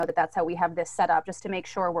that that's how we have this set up, just to make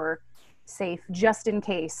sure we're safe, just in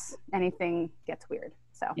case anything gets weird.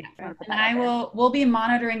 So yeah. And we'll be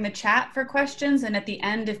monitoring the chat for questions, and at the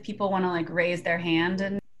end, if people want to like raise their hand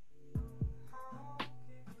and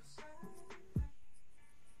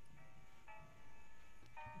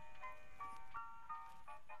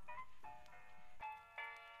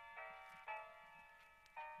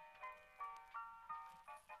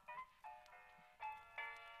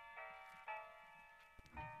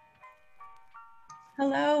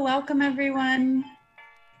hello, welcome everyone.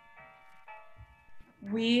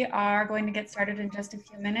 We are going to get started in just a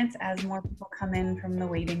few minutes as more people come in from the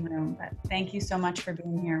waiting room, but thank you so much for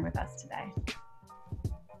being here with us today.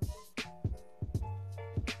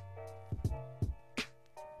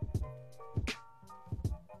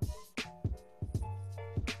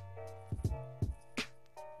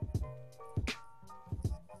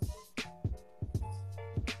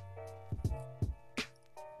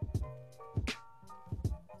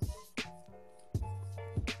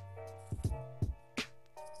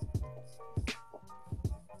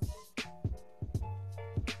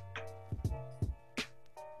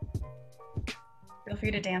 Feel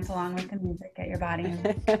free to dance along with the music, get your body in.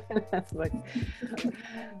 That's like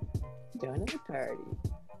doing a party.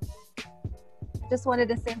 Just wanted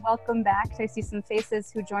to say welcome back. I see some faces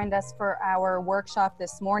who joined us for our workshop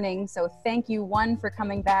this morning. So thank you, one, for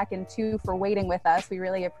coming back, and two, for waiting with us. We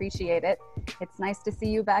really appreciate it. It's nice to see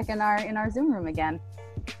you back in our Zoom room again.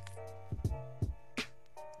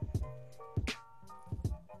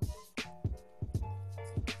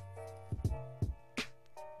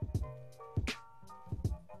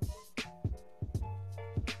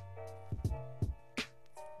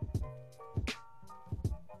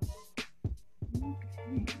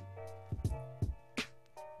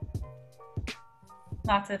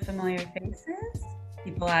 Lots of familiar faces,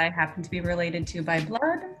 people I happen to be related to by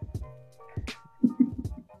blood.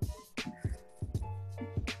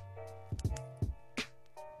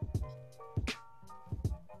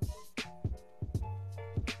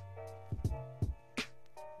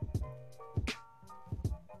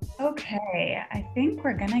 Okay, I think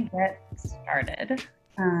we're gonna get started.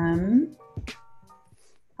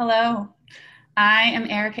 Hello. I am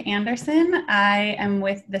Erica Anderson. I am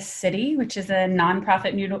with The City, which is a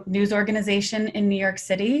nonprofit news organization in New York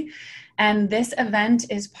City. And this event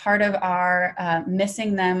is part of our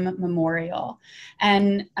Missing Them Memorial.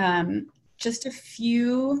 And just a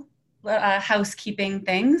few housekeeping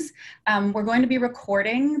things. We're going to be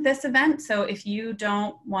recording this event. So if you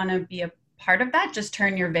don't want to be a part of that, just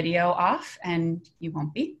turn your video off and you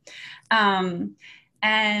won't be.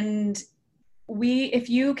 If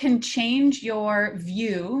you can change your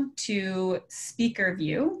view to speaker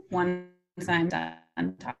view once I'm done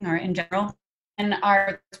talking, or in general, and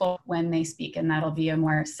our when they speak, and that'll be a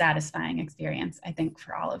more satisfying experience, I think,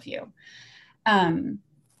 for all of you.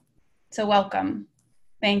 So welcome.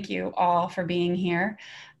 Thank you all for being here.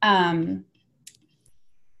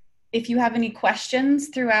 If you have any questions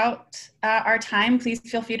throughout our time, please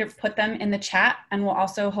feel free to put them in the chat, and we'll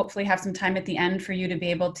also hopefully have some time at the end for you to be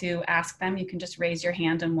able to ask them. You can just raise your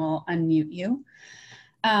hand and we'll unmute you.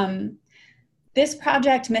 This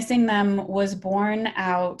project, Missing Them, was born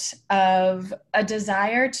out of a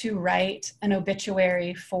desire to write an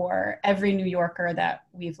obituary for every New Yorker that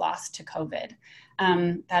we've lost to COVID.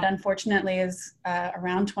 That unfortunately is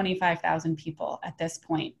around 25,000 people at this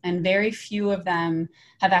point, and very few of them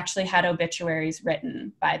have actually had obituaries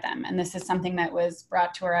written by them. And this is something that was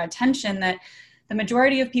brought to our attention, that the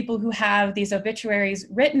majority of people who have these obituaries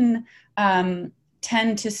written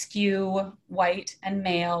tend to skew white and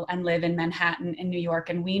male and live in Manhattan in New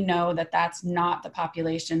York. And we know that that's not the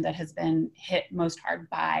population that has been hit most hard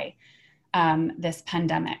by this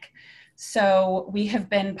pandemic. So we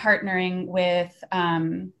have been partnering with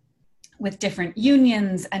different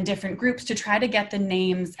unions and different groups to try to get the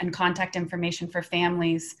names and contact information for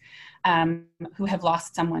families who have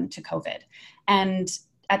lost someone to COVID. And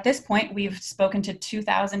at this point, we've spoken to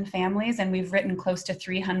 2,000 families, and we've written close to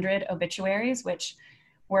 300 obituaries, which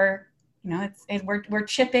we're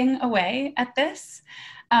chipping away at this.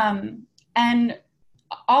 And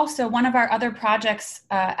also, one of our other projects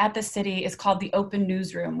at the city is called the Open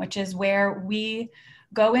Newsroom, which is where we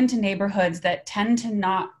go into neighborhoods that tend to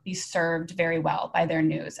not be served very well by their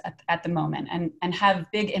news at the moment, and have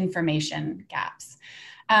big information gaps.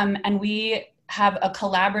 And we have a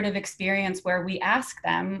collaborative experience where we ask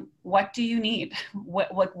them, what do you need?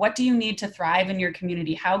 What do you need to thrive in your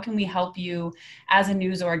community? How can we help you as a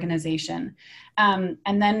news organization? And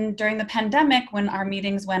then during the pandemic, when our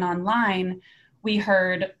meetings went online, we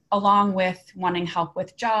heard along with wanting help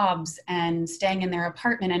with jobs and staying in their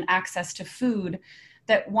apartment and access to food,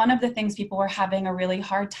 that one of the things people were having a really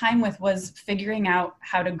hard time with was figuring out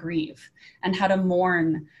how to grieve and how to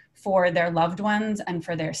mourn for their loved ones and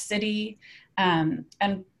for their city. And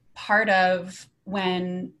part of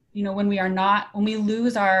when we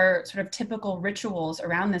lose our sort of typical rituals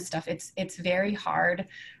around this stuff, it's very hard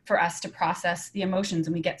for us to process the emotions,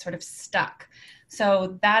 and we get sort of stuck.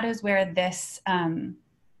 So that is where this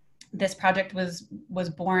project was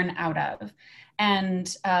born out of.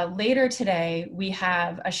 And later today, we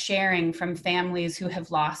have a sharing from families who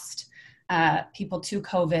have lost people to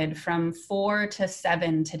COVID from 4 to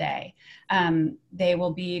 7 today. They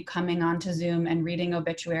will be coming onto Zoom and reading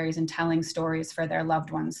obituaries and telling stories for their loved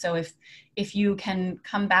ones. So if you can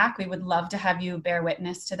come back, we would love to have you bear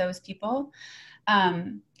witness to those people.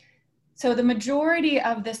 So the majority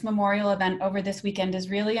of this memorial event over this weekend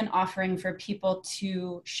is really an offering for people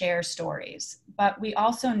to share stories. But we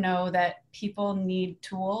also know that people need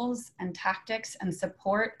tools and tactics and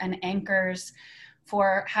support and anchors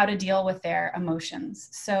for how to deal with their emotions.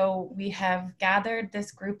 So we have gathered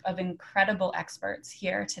this group of incredible experts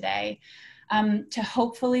here today to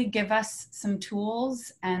hopefully give us some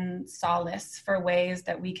tools and solace for ways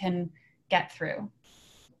that we can get through.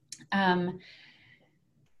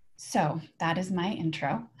 So that is my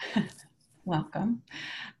intro. Welcome.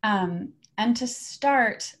 And to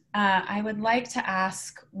start, I would like to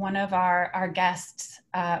ask one of our guests,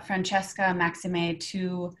 Francesca Maxime,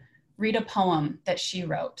 to read a poem that she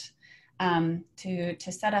wrote to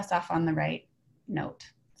set us off on the right note.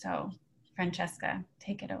 So Francesca,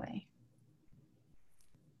 take it away.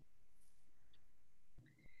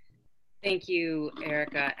 Thank you,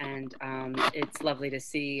 Erica, and it's lovely to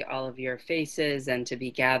see all of your faces and to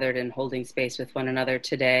be gathered and holding space with one another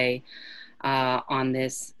today on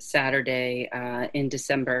this Saturday in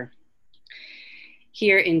December.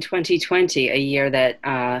 Here in 2020, a year that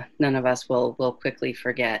none of us will quickly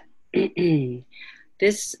forget.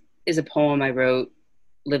 This is a poem I wrote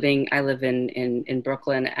I live in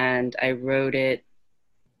Brooklyn, and I wrote it.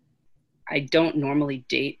 I don't normally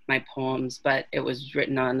date my poems, but it was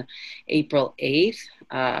written on April 8th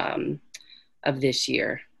of this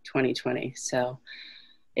year, 2020. So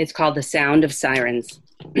it's called The Sound of Sirens.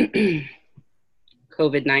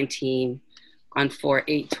 COVID-19 on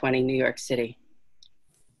 4/8/20, New York City.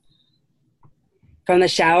 From the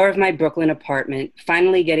shower of my Brooklyn apartment,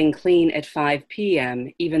 finally getting clean at 5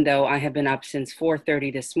 p.m., even though I have been up since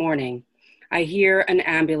 4:30 this morning, I hear an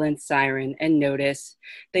ambulance siren and notice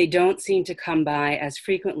they don't seem to come by as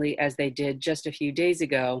frequently as they did just a few days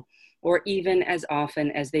ago, or even as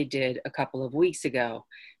often as they did a couple of weeks ago.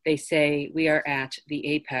 They say we are at the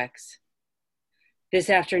apex. This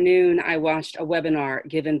afternoon, I watched a webinar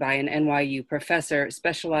given by an NYU professor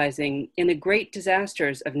specializing in the great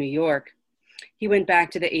disasters of New York. He went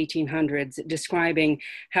back to the 1800s, describing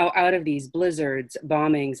how out of these blizzards,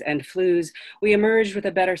 bombings, and flus, we emerged with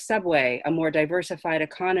a better subway, a more diversified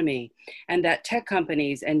economy, and that tech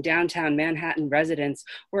companies and downtown Manhattan residents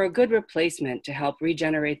were a good replacement to help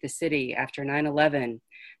regenerate the city after 9/11,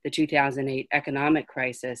 the 2008 economic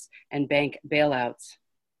crisis, and bank bailouts.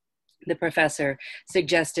 The professor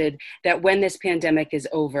suggested that when this pandemic is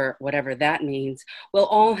over, whatever that means, we'll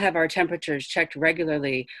all have our temperatures checked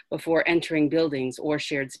regularly before entering buildings or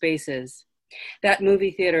shared spaces, that movie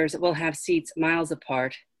theaters will have seats miles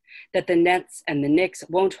apart, that the Nets and the Knicks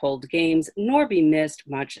won't hold games nor be missed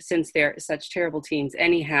much since they're such terrible teams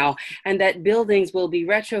anyhow, and that buildings will be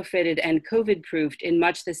retrofitted and COVID-proofed in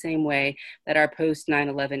much the same way that our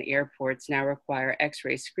post-9/11 airports now require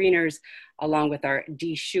X-ray screeners, along with our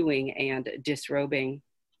de-shoeing and disrobing.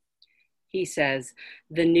 He says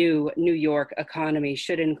the new New York economy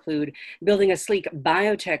should include building a sleek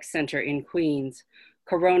biotech center in Queens,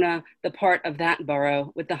 Corona, the part of that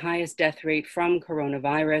borough with the highest death rate from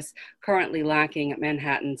coronavirus, currently lacking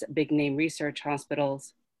Manhattan's big-name research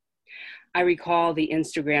hospitals. I recall the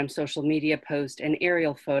Instagram social media post and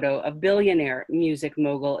aerial photo of billionaire music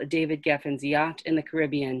mogul David Geffen's yacht in the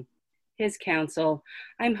Caribbean. His counsel,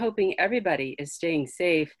 I'm hoping everybody is staying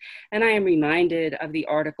safe, and I am reminded of the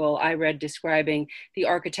article I read describing the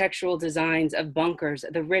architectural designs of bunkers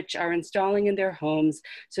the rich are installing in their homes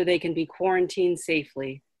so they can be quarantined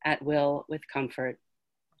safely at will with comfort.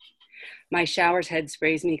 My shower's head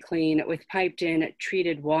sprays me clean with piped-in,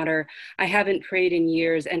 treated water. I haven't prayed in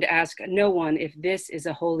years and ask no one if this is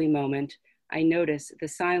a holy moment. I notice the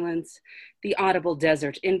silence, the audible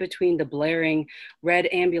desert in between the blaring red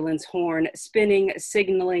ambulance horn, spinning,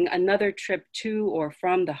 signaling another trip to or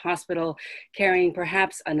from the hospital, carrying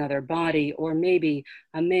perhaps another body, or maybe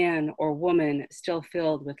a man or woman still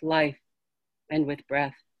filled with life and with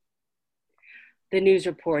breath. The news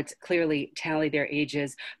reports clearly tally their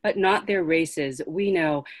ages, but not their races. We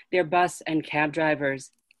know they're bus and cab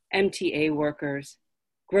drivers, MTA workers,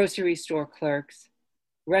 grocery store clerks,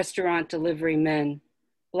 restaurant delivery men,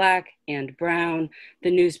 Black and brown.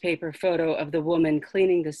 The newspaper photo of the woman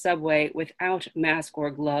cleaning the subway without mask or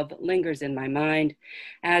glove lingers in my mind,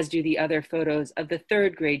 as do the other photos of the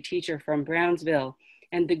third grade teacher from Brownsville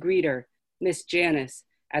and the greeter, Miss Janice,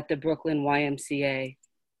 at the Brooklyn YMCA.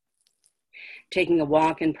 Taking a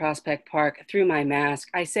walk in Prospect Park through my mask,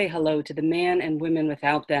 I say hello to the man and women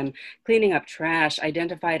without them, cleaning up trash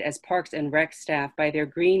identified as Parks and Rec staff by their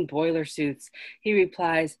green boiler suits. He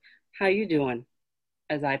replies, "How you doing?"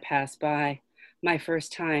 as I pass by, my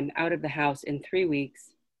first time out of the house in 3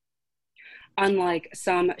 weeks. Unlike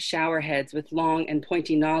some shower heads with long and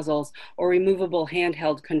pointy nozzles or removable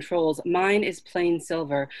handheld controls, mine is plain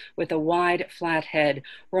silver with a wide, flat head,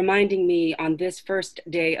 reminding me on this first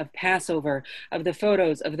day of Passover of the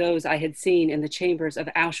photos of those I had seen in the chambers of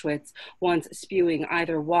Auschwitz, once spewing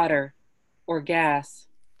either water or gas,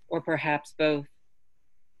 or perhaps both.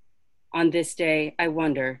 On this day, I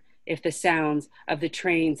wonder if the sounds of the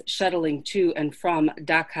trains shuttling to and from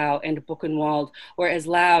Dachau and Buchenwald were as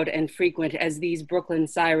loud and frequent as these Brooklyn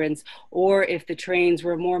sirens, or if the trains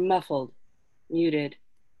were more muffled, muted,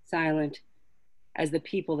 silent, as the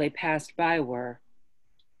people they passed by were,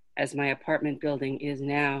 as my apartment building is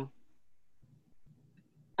now.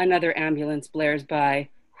 Another ambulance blares by,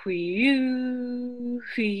 whee-yoo,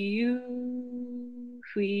 whee-yoo,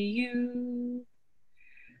 whee-yoo.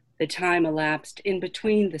 The time elapsed in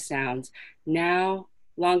between the sounds, now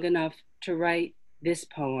long enough to write this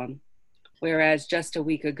poem, whereas just a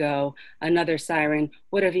week ago, another siren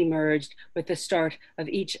would have emerged with the start of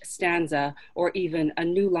each stanza or even a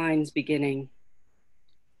new line's beginning.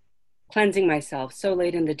 Cleansing myself so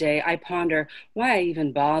late in the day, I ponder why I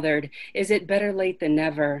even bothered. Is it better late than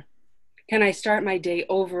never? Can I start my day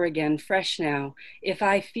over again, fresh now? If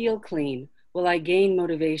I feel clean, will I gain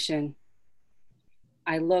motivation?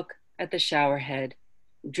 I look at the shower head,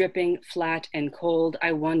 dripping flat and cold.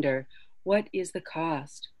 I wonder, what is the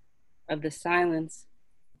cost of the silence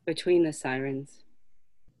between the sirens?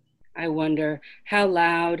 I wonder how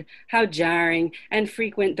loud, how jarring and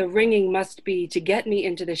frequent the ringing must be to get me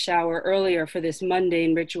into the shower earlier for this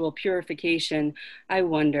mundane ritual purification. I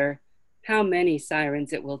wonder how many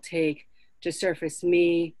sirens it will take to surface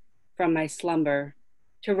me from my slumber,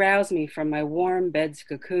 to rouse me from my warm bed's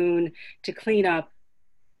cocoon, to clean up,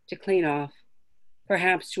 to clean off,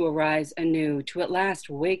 perhaps to arise anew, to at last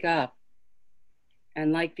wake up.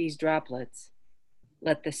 And like these droplets,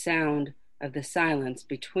 let the sound of the silence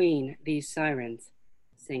between these sirens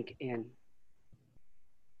sink in.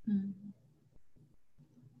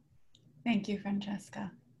 Thank you,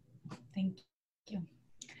 Francesca. Thank you.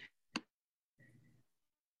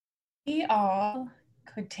 We all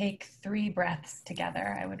could take 3 breaths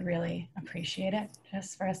together. I would really appreciate it,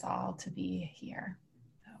 just for us all to be here.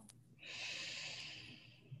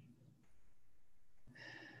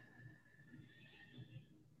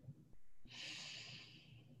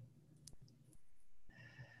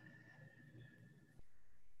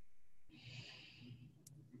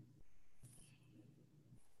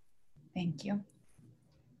 Thank you.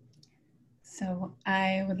 So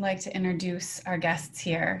I would like to introduce our guests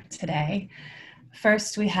here today.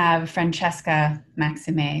 First, we have Francesca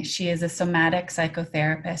Maxime. She is a somatic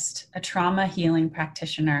psychotherapist, a trauma healing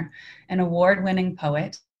practitioner, an award-winning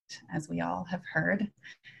poet, as we all have heard,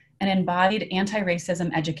 an embodied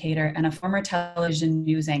anti-racism educator, and a former television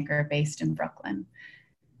news anchor based in Brooklyn.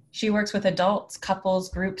 She works with adults, couples,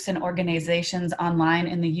 groups, and organizations online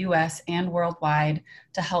in the US and worldwide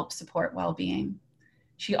to help support well-being.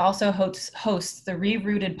 She also hosts the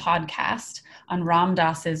Rerooted podcast on Ram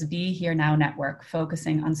Dass's Be Here Now network,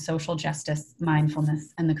 focusing on social justice,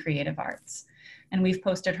 mindfulness, and the creative arts. And we've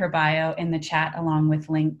posted her bio in the chat along with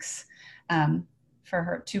links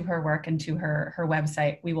to her work and to her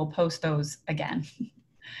website. We will post those again.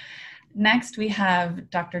 Next, we have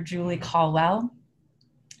Dr. Julie Caldwell.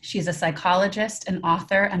 She's a psychologist, an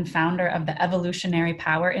author, and founder of the Evolutionary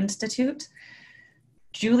Power Institute.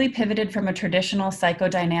 Julie pivoted from a traditional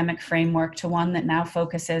psychodynamic framework to one that now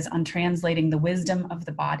focuses on translating the wisdom of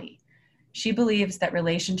the body. She believes that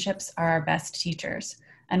relationships are our best teachers,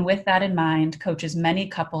 and with that in mind, coaches many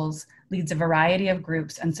couples leads a variety of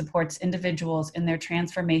groups, and supports individuals in their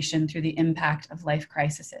transformation through the impact of life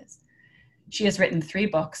crises. She has written 3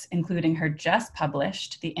 books, including her just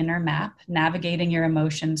published The Inner Map, Navigating Your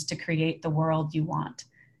Emotions to Create the World You Want.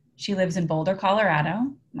 She lives in Boulder,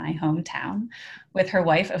 Colorado, my hometown, with her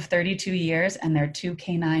wife of 32 years and their 2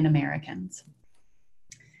 canine Americans.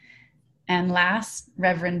 And last,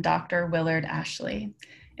 Reverend Dr. Willard Ashley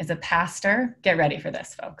is a pastor. Get ready for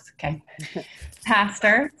this, folks, okay?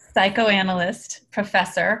 Pastor, psychoanalyst,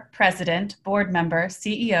 professor, president, board member,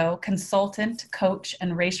 CEO, consultant, coach,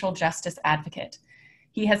 and racial justice advocate.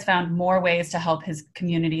 He has found more ways to help his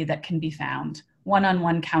community that can be found: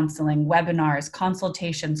 one-on-one counseling, webinars,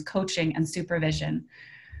 consultations, coaching, and supervision.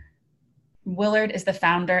 Willard is the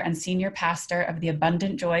founder and senior pastor of the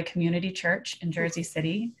Abundant Joy Community Church in Jersey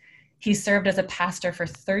City. He served as a pastor for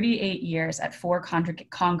 38 years at 4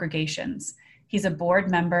 congregations. He's a board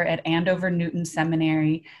member at Andover Newton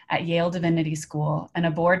Seminary at Yale Divinity School and a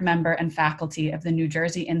board member and faculty of the New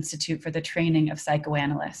Jersey Institute for the Training of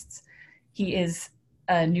Psychoanalysts. He is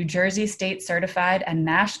a New Jersey state certified and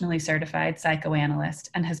nationally certified psychoanalyst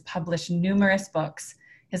and has published numerous books.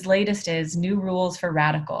 His latest is New Rules for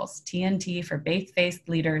Radicals, TNT for Faith-Based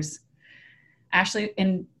Leaders. Ashley,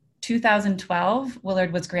 in 2012,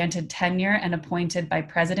 Willard was granted tenure and appointed by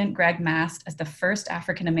President Greg Mast as the first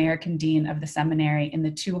African-American dean of the seminary in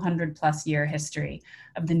the 200-plus year history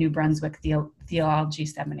of the New Brunswick Theology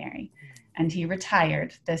Seminary. And he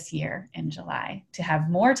retired this year in July to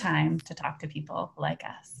have more time to talk to people like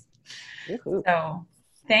us. Woo-hoo. So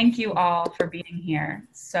thank you all for being here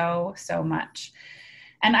so much.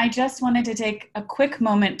 And I just wanted to take a quick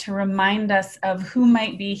moment to remind us of who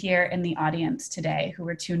might be here in the audience today who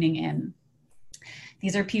are tuning in.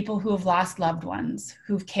 These are people who have lost loved ones,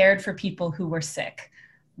 who've cared for people who were sick,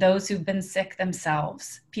 those who've been sick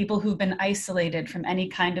themselves, people who've been isolated from any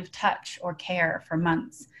kind of touch or care for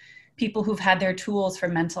months, people who've had their tools for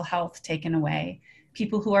mental health taken away,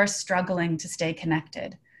 people who are struggling to stay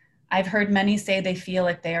connected. I've heard many say they feel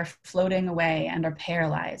like they are floating away and are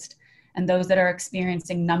paralyzed, and those that are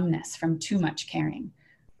experiencing numbness from too much caring.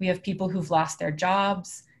 We have people who've lost their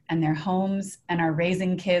jobs and their homes and are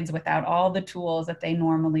raising kids without all the tools that they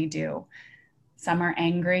normally do. Some are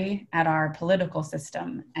angry at our political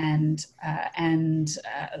system and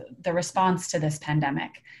the response to this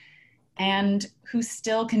pandemic, and who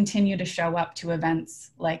still continue to show up to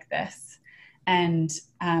events like this. And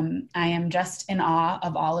I am just in awe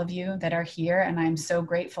of all of you that are here, and I'm so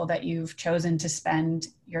grateful that you've chosen to spend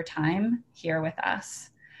your time here with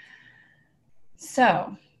us.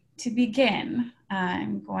 So to begin,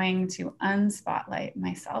 I'm going to unspotlight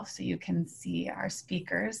myself so you can see our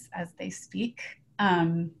speakers as they speak.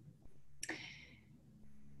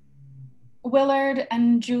 Willard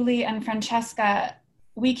and Julie and Francesca,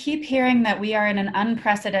 we keep hearing that we are in an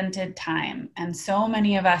unprecedented time, and so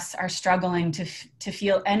many of us are struggling to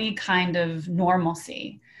feel any kind of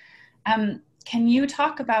normalcy. Can you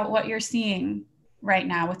talk about what you're seeing right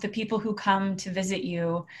now with the people who come to visit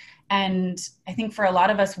you? And I think for a lot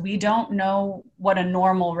of us, we don't know what a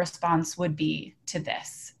normal response would be to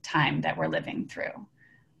this time that we're living through.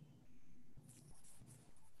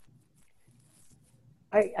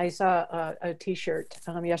 I saw a t-shirt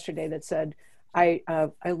yesterday that said, I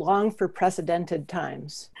long for precedented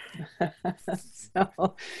times.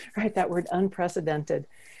 So, right, that word unprecedented.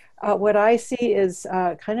 What I see is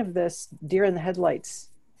kind of this deer in the headlights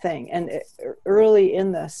thing. And early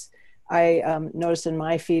in this, I noticed in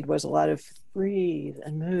my feed was a lot of breathe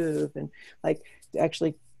and move and like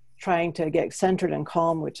actually trying to get centered and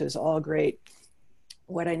calm, which is all great.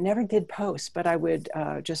 What I never did post, but I would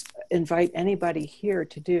just invite anybody here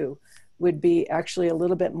to do, would be actually a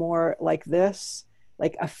little bit more like this,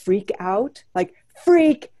 like a freak out, like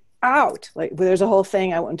freak out. Like there's a whole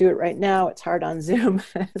thing, I won't do it right now. It's hard on Zoom,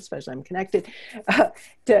 especially I'm connected,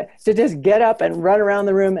 to just get up and run around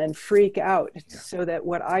the room and freak out. So that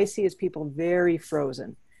what I see is people very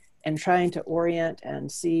frozen and trying to orient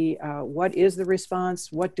and see what is the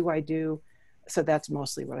response? What do I do? So that's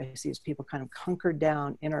mostly what I see is people kind of hunkered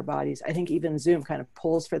down in our bodies. I think even Zoom kind of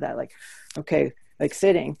pulls for that, like, okay, like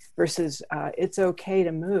sitting versus it's okay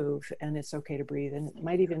to move and it's okay to breathe. And it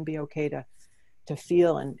might even be okay to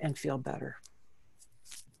feel and feel better.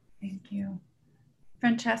 Thank you.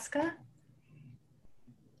 Francesca?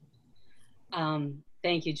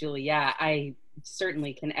 Thank you, Julie. Yeah, I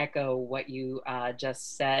certainly can echo what you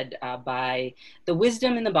just said by the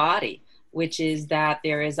wisdom in the body, which is that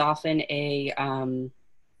there is often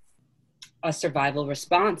a survival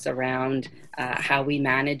response around how we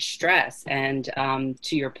manage stress. And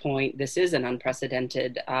to your point, this is an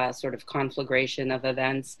unprecedented sort of conflagration of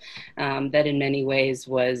events that in many ways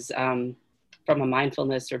was, from a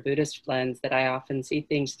mindfulness or Buddhist lens, that I often see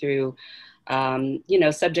things through,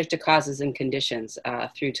 subject to causes and conditions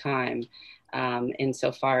through time.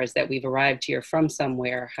 Insofar as that we've arrived here from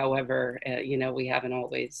somewhere. However, we haven't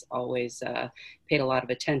always paid a lot of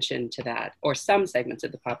attention to that, or some segments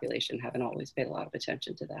of the population haven't always paid a lot of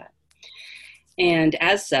attention to that. And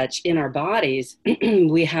as such, in our bodies,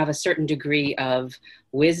 we have a certain degree of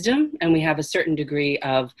wisdom, and we have a certain degree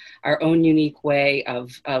of our own unique way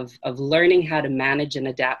of learning how to manage and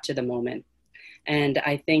adapt to the moment. And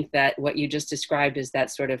I think that what you just described is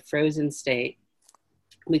that sort of frozen state.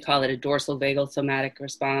 We call it a dorsal vagal somatic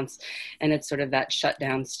response. And it's sort of that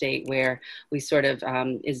shutdown state where we sort of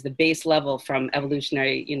is the base level from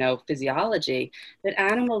evolutionary, physiology, that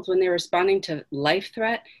animals, when they're responding to life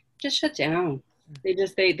threat, just shut down. They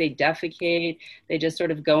defecate, they just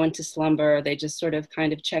sort of go into slumber, they just sort of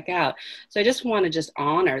kind of check out. So I just want to just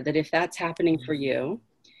honor that if that's happening for you,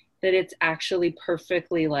 that it's actually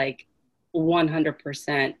perfectly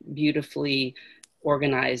 100% beautifully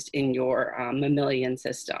organized in your mammalian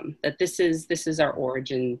system, that this is our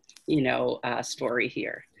origin, story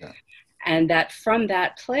here. Yeah. And that from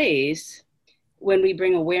that place, when we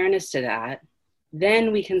bring awareness to that,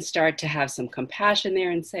 then we can start to have some compassion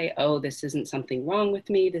there and say, oh, this isn't something wrong with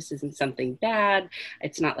me. This isn't something bad.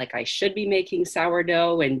 It's not like I should be making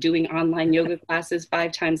sourdough and doing online yoga classes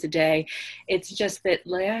 5 times a day. It's just that,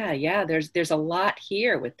 there's a lot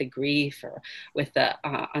here with the grief or with the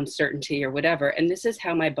uncertainty or whatever. And this is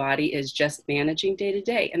how my body is just managing day to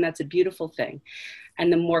day. And that's a beautiful thing.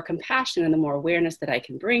 And the more compassion and the more awareness that I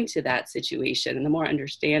can bring to that situation, and the more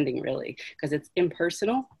understanding, really, because it's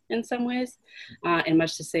impersonal in some ways, in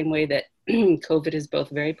much the same way that COVID is both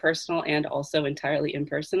very personal and also entirely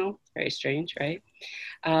impersonal. It's very strange, right?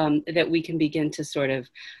 That we can begin to sort of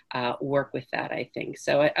work with that, I think.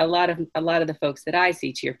 So a lot of the folks that I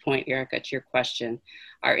see, to your point, Erica, to your question,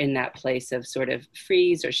 are in that place of sort of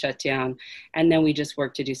freeze or shut down. And then we just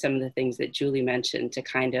work to do some of the things that Julie mentioned to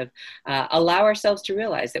kind of allow ourselves to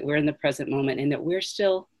realize that we're in the present moment and that we're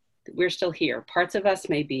still here. Parts of us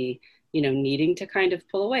may be, needing to kind of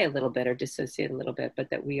pull away a little bit or dissociate a little bit, but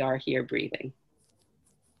that we are here breathing.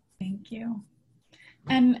 Thank you.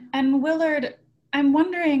 And Willard, I'm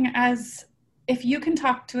wondering, if you can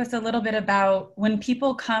talk to us a little bit about when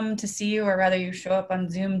people come to see you, or rather you show up on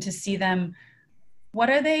Zoom to see them, what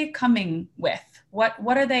are they coming with?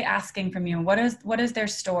 What are they asking from you? What is their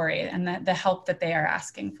story and the help that they are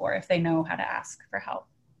asking for, if they know how to ask for help?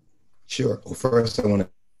 Sure. Well, first I want to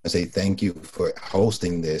say thank you for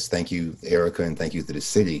hosting this. Thank you, Erica, and thank you to the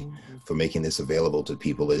city for making this available to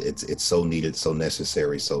people. It's so needed, so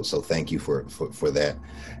necessary. So thank you for that.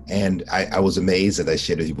 And I was amazed, that I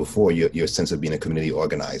shared with you before, your sense of being a community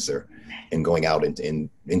organizer and going out and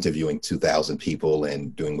interviewing 2,000 people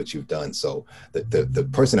and doing what you've done. So the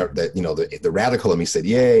person that, the radical in me said,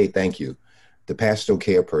 yay, thank you. The pastoral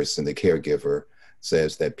care person, the caregiver,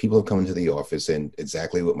 says that people have come into the office, and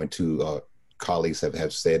exactly what my two colleagues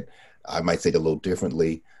have said, I might say it a little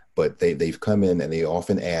differently, but they've come in and they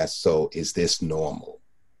often ask, so is this normal?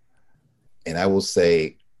 And I will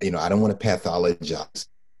say, I don't want to pathologize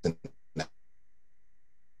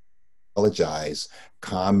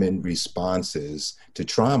common responses to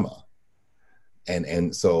trauma.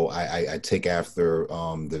 And so I take after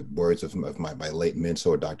the words of my late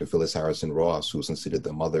mentor, Dr. Phyllis Harrison Ross, who's considered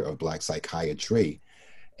the mother of Black psychiatry.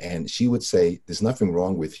 And she would say, there's nothing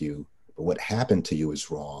wrong with you, but what happened to you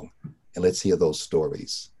is wrong. And let's hear those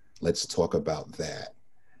stories. Let's talk about that.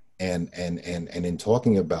 And in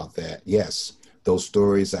talking about that, yes, those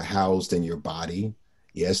stories are housed in your body.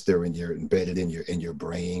 Yes, they're embedded in your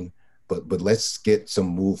brain. But let's get some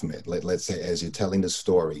movement. Let's say, as you're telling the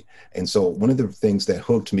story. And so one of the things that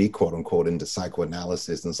hooked me, quote unquote, into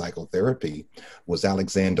psychoanalysis and psychotherapy was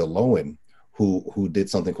Alexander Lowen, who did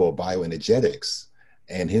something called bioenergetics.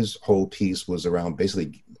 And his whole piece was around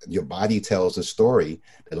basically your body tells a story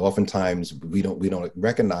that oftentimes we don't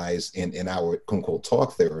recognize in our quote unquote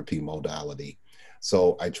talk therapy modality.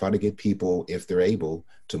 So I try to get people, if they're able,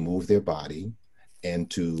 to move their body and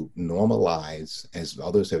to normalize, as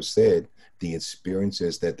others have said, the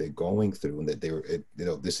experiences that they're going through, and that they're,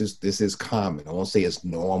 this is common. I won't say it's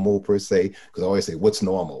normal per se, because I always say, what's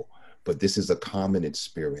normal? But this is a common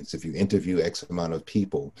experience. If you interview X amount of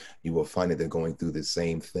people, you will find that they're going through the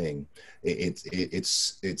same thing.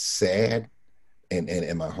 It's sad,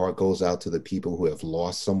 and my heart goes out to the people who have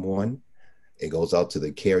lost someone. It goes out to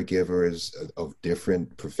the caregivers of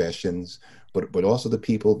different professions, but also the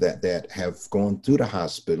people that have gone through the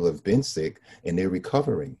hospital, have been sick, and they're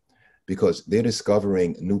recovering because they're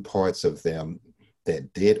discovering new parts of them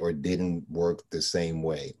that did or didn't work the same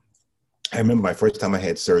way. I remember my first time I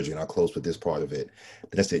had surgery, and I'll close with this part of it.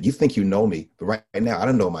 And I said, you think you know me, but right now I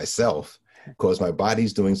don't know myself because my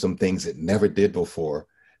body's doing some things it never did before.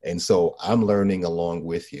 And so I'm learning along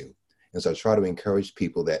with you. And so I try to encourage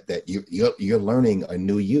people that you're learning a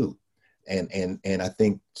new you. And I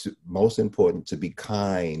think most important, to be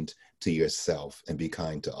kind to yourself and be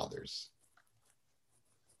kind to others.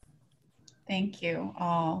 Thank you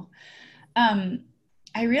all.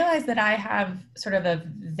 I realize that I have sort of a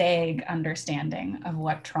vague understanding of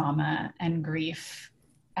what trauma and grief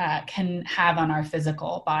can have on our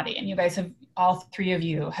physical body. And you guys have, all three of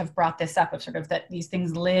you have brought this up of sort of that these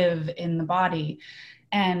things live in the body.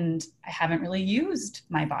 And I haven't really used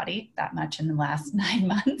my body that much in the last 9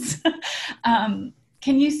 months.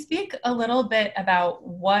 Can you speak a little bit about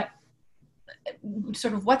what's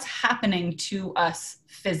happening to us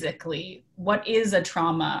physically? What is a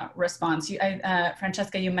trauma response?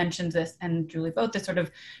 Francesca, you mentioned this, and Julie both, this sort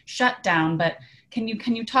of shutdown, but can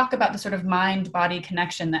you talk about the sort of mind-body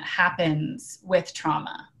connection that happens with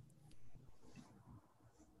trauma?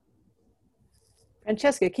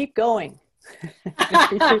 Francesca, keep going.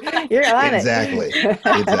 You're on exactly. it.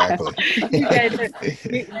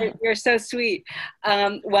 Exactly. You're so sweet.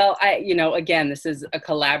 Well, again, this is a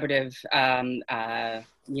collaborative,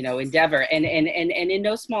 endeavor, and in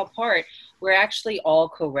no small part, we're actually all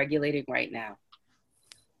co-regulating right now.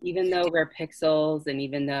 Even though we're pixels, and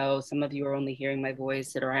even though some of you are only hearing my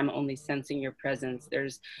voice, or I'm only sensing your presence,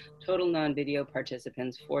 there's total non-video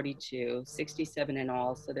participants, 42, 67 in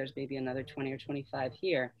all, so there's maybe another 20 or 25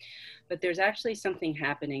 here. But there's actually something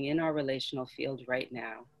happening in our relational field right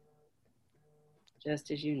now. Just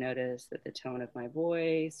as you notice that the tone of my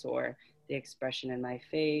voice, or the expression in my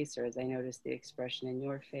face, or as I notice the expression in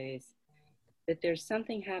your face, that there's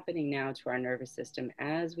something happening now to our nervous system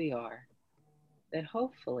as we are, that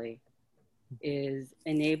hopefully is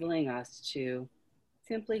enabling us to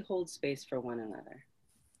simply hold space for one another.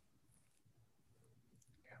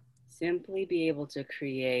 Simply be able to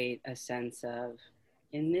create a sense of,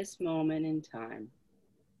 in this moment in time,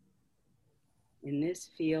 in this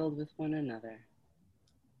field with one another,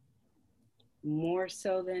 more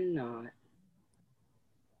so than not,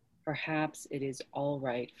 perhaps it is all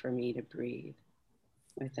right for me to breathe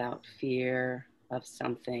without fear of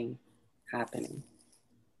something happening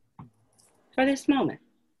for this moment.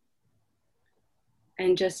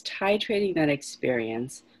 And just titrating that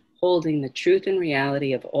experience, holding the truth and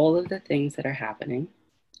reality of all of the things that are happening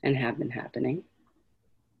and have been happening.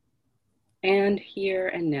 And here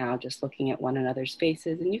and now, just looking at one another's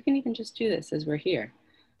faces. And you can even just do this as we're here.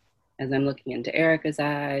 As I'm looking into Erica's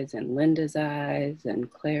eyes, and Linda's eyes, and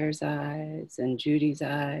Claire's eyes, and Judy's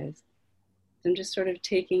eyes. I'm just sort of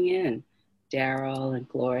taking in Daryl and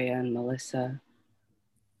Gloria and Melissa,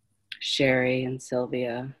 Sherry and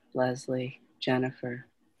Sylvia, Leslie, Jennifer.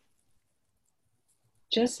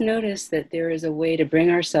 Just notice that there is a way to bring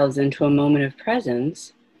ourselves into a moment of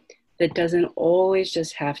presence that doesn't always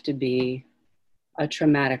just have to be a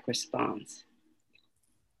traumatic response.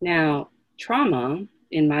 Now, trauma,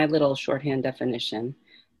 in my little shorthand definition,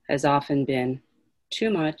 has often been too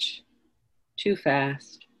much, too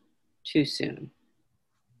fast, too soon.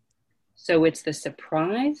 So it's the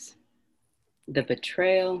surprise, the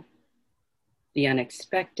betrayal, the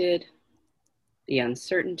unexpected, the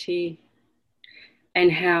uncertainty,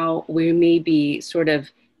 and how we may be sort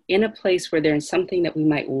of in a place where there's something that we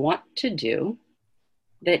might want to do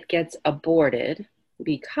that gets aborted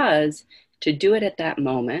because to do it at that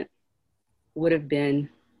moment would have been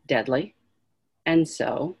deadly. And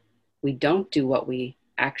so we don't do what we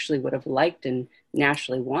actually would have liked and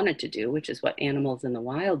naturally wanted to do, which is what animals in the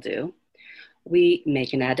wild do. We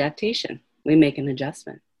make an adaptation. We make an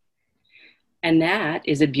adjustment. And that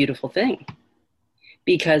is a beautiful thing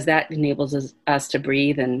because that enables us to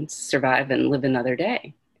breathe and survive and live another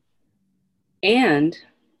day. And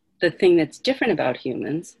the thing that's different about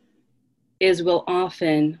humans is we'll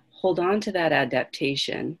often hold on to that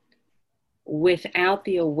adaptation without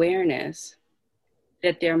the awareness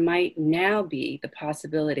that there might now be the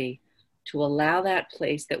possibility to allow that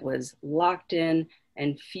place that was locked in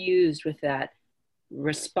and fused with that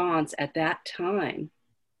response at that time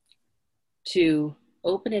to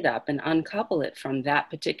open it up and uncouple it from that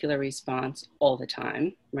particular response all the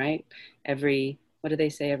time, right? What do they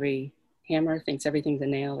say? Every hammer thinks everything's a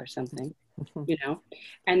nail or something,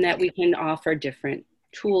 and that we can offer different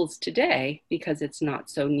tools today because it's not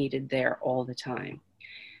so needed there all the time.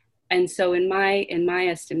 And so in my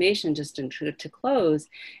estimation, just to close,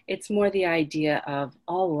 it's more the idea of,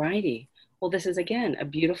 all righty, well, this is again a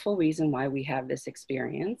beautiful reason why we have this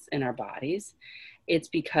experience in our bodies. It's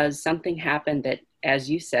because something happened that, as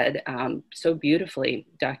you said so beautifully,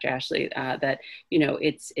 Dr. Ashley, that, you know,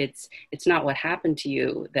 it's not what happened to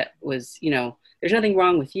you that was, you know, there's nothing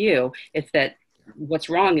wrong with you. It's that what's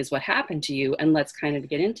wrong is what happened to you. And let's kind of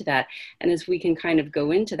get into that. And as we can kind of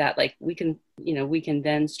go into that, like we can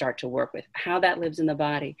then start to work with how that lives in the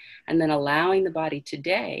body, and then allowing the body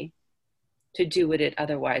today to do what it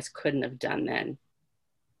otherwise couldn't have done then,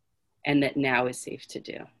 and that now is safe to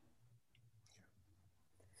do.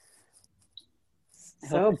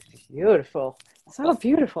 So beautiful. So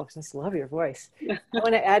beautiful. I just love your voice. I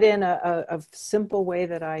want to add in a simple way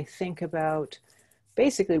that I think about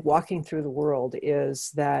basically walking through the world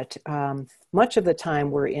is that much of the time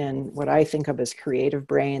we're in what I think of as creative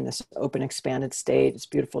brain, this open, expanded state. It's a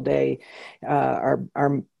beautiful day. Our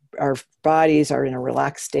bodies are in a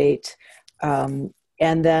relaxed state. And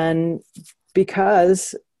then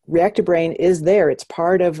because reactive brain is there, it's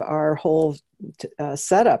part of our whole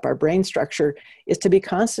setup, our brain structure is to be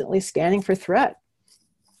constantly scanning for threat.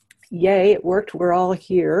 Yay, it worked. We're all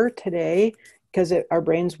here today because our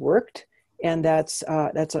brains worked. And that's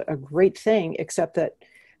a great thing, except that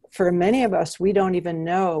for many of us, we don't even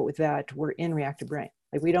know that we're in reactive brain.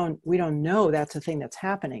 Like we don't know that's a thing that's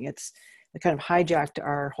happening. It kind of hijacked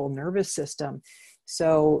our whole nervous system.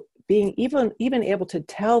 So being even able to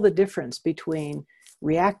tell the difference between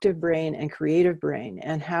reactive brain and creative brain,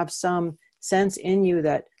 and have some sense in you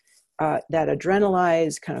that that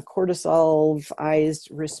adrenalized kind of cortisol-ized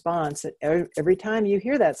response, that every time you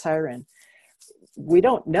hear that siren, we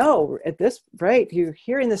don't know at this, right? You're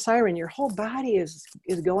hearing the siren, your whole body is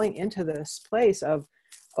going into this place of,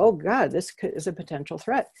 oh God, this is a potential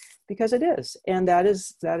threat, because it is. And that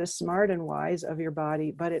is smart and wise of your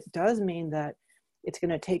body, but it does mean that it's going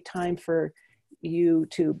to take time for you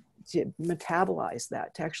to metabolize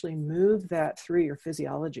that, to actually move that through your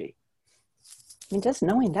physiology. I mean, just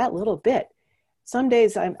knowing that little bit. Some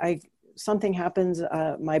days something happens,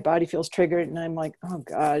 my body feels triggered, and I'm like, oh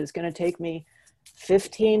God, it's going to take me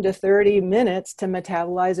 15 to 30 minutes to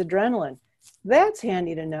metabolize adrenaline. That's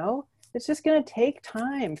handy to know. It's just going to take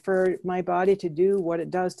time for my body to do what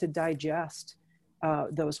it does to digest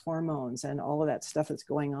those hormones and all of that stuff that's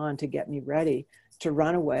going on to get me ready to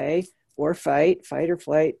run away or fight or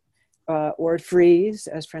flight, or freeze,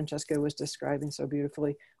 as Francesca was describing so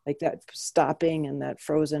beautifully, like that stopping and that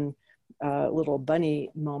frozen little bunny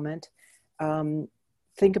moment.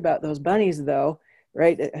 Think about those bunnies though,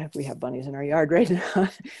 right? We have bunnies in our yard right now, a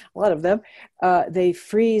lot of them. They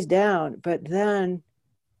freeze down, but then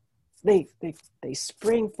they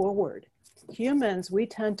spring forward. Humans, we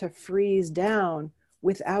tend to freeze down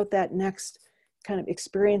without that next kind of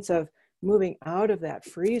experience of moving out of that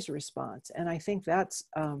freeze response. And I think that's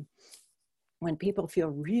when people feel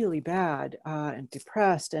really bad and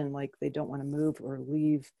depressed and like they don't want to move or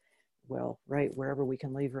leave, well, right, wherever we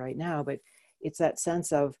can leave right now. But it's that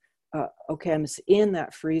sense of, okay, I'm in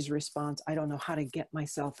that freeze response. I don't know how to get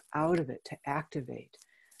myself out of it to activate.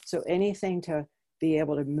 So anything to be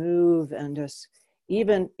able to move and just,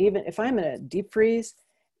 even if I'm in a deep freeze,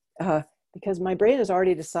 because my brain has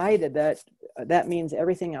already decided that that means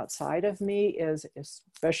everything outside of me is,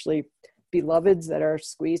 especially beloveds that are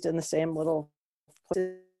squeezed in the same little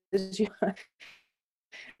places.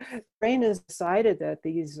 Brain has decided that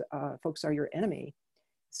these folks are your enemy.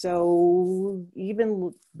 So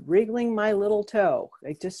even wriggling my little toe,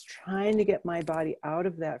 like just trying to get my body out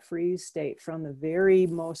of that freeze state from the very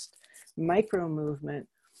most micro movement.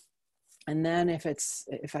 And then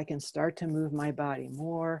if I can start to move my body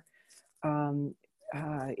more,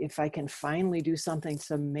 if I can finally do something,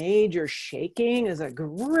 some major shaking is a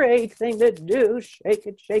great thing to do. Shake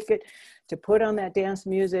it, to put on that dance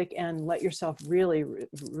music and let yourself really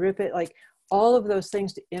rip it, like all of those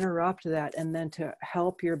things to interrupt that and then to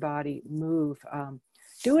help your body move.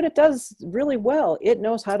 Do what it does really well. It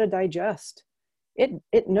knows how to digest.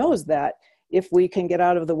 It knows that if we can get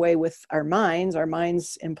out of the way with our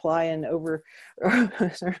minds imply and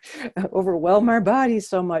overwhelm our bodies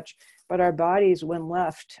so much. But our bodies, when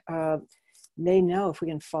left, they know if we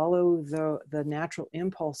can follow the natural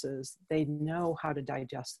impulses, they know how to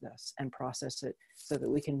digest this and process it so that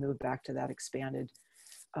we can move back to that expanded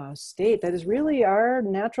state that is really our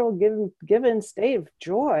natural given state of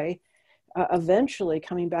joy. Eventually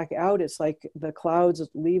coming back out, it's like the clouds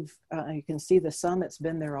leave, you can see the sun that's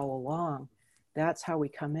been there all along. that's how we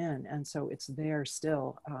come in. And so it's there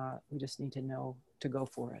still. We just need to know to go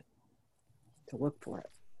for it, to look for it.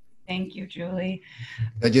 Thank you, Julie.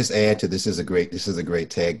 I just add to this is a great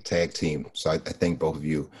tag team. So I thank both of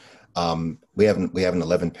you. We have an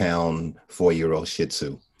 11-pound 4-year-old Shih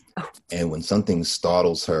Tzu, and when something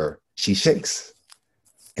startles her, she shakes,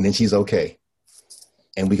 and then she's okay.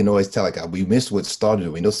 And we can always tell, like, we missed what started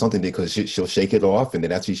it. We know something because she'll shake it off, and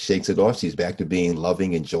then after she shakes it off, she's back to being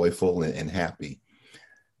loving and joyful and happy.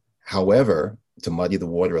 However, to muddy the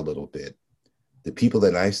water a little bit, the people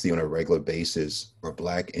that I see on a regular basis are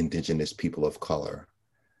Black, Indigenous people of color.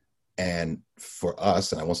 And for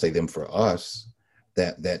us, and I won't say them, for us,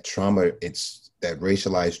 that trauma, that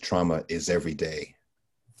racialized trauma is every day.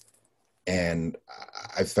 And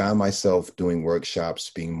I found myself doing workshops,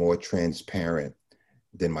 being more transparent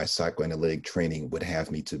than my psychoanalytic training would have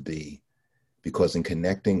me to be. Because in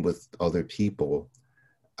connecting with other people,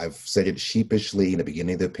 I've said it sheepishly in the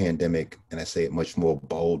beginning of the pandemic, and I say it much more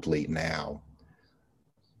boldly now.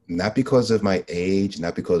 Not because of my age,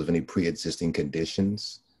 not because of any pre-existing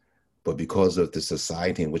conditions, but because of the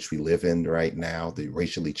society in which we live in right now, the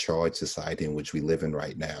racially charged society in which we live in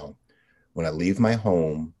right now. When I leave my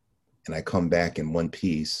home and I come back in one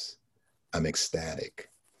piece, I'm ecstatic.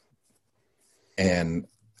 And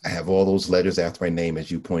I have all those letters after my name, as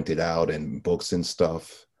you pointed out, and books and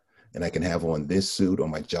stuff. And I can have on this suit or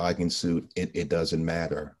my jogging suit. It doesn't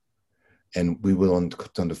matter. And we were on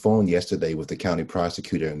the phone yesterday with the county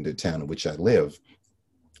prosecutor in the town in which I live,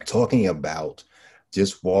 talking about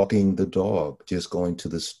just walking the dog, just going to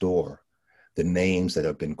the store, the names that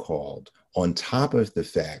have been called, on top of the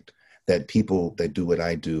fact that people that do what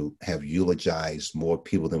I do have eulogized more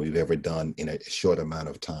people than we've ever done in a short amount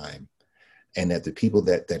of time. And that the people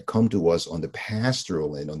that come to us on the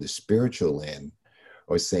pastoral end, on the spiritual end,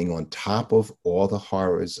 are saying, on top of all the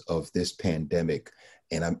horrors of this pandemic,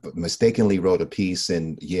 and I mistakenly wrote a piece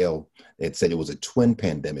in Yale that said it was a twin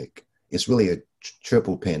pandemic. It's really a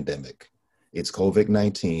triple pandemic. It's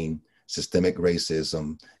COVID-19, systemic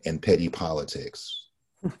racism, and petty politics.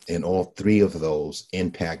 And all three of those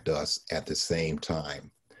impact us at the same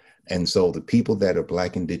time. And so the people that are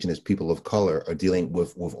Black, Indigenous, people of color are dealing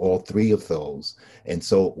with all three of those. And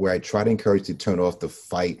so where I try to encourage to turn off the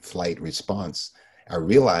fight, flight response, I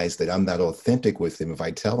realize that I'm not authentic with them if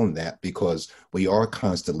I tell them that, because we are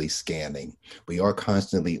constantly scanning. We are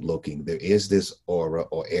constantly looking. There is this aura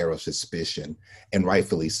or air of suspicion, and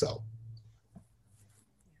rightfully so.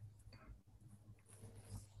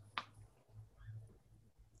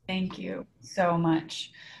 Thank you so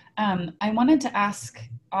much. I wanted to ask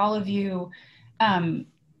all of you, it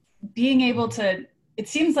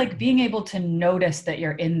seems like being able to notice that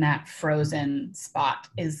you're in that frozen spot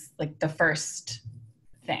is like the first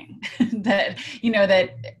thing that,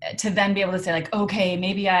 that to then be able to say, like, okay,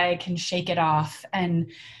 maybe I can shake it off. And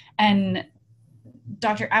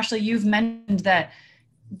Dr. Ashley, you've mentioned that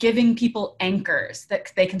giving people anchors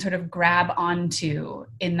that they can sort of grab onto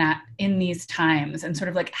in these times, and sort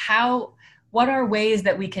of like what are ways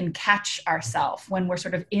that we can catch ourselves when we're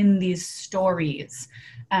sort of in these stories?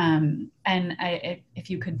 If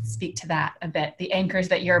you could speak to that a bit, the anchors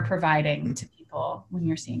that you're providing to people when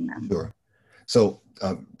you're seeing them. Sure. So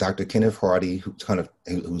Dr. Kenneth Hardy,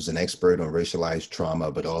 who's an expert on racialized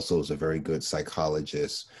trauma, but also is a very good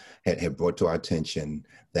psychologist, had brought to our attention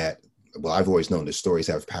that, well, I've always known that stories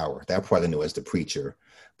have power. That part I knew as the preacher,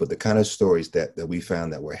 but the kind of stories that we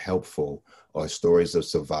found that were helpful are stories of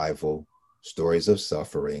survival, stories of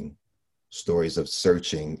suffering, stories of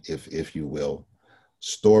searching, if you will,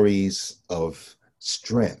 stories of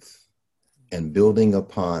strength and building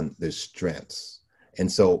upon the strengths.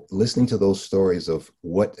 And so listening to those stories of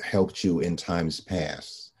what helped you in times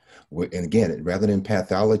past, and again, rather than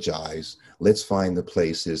pathologize, let's find the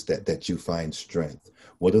places that you find strength.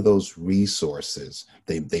 What are those resources?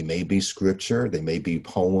 They may be scripture, they may be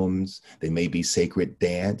poems, they may be sacred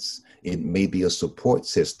dance, it may be a support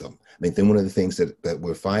system. I mean, then one of the things that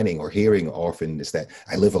we're finding or hearing often is that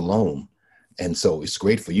I live alone. And so it's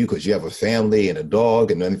great for you because you have a family and a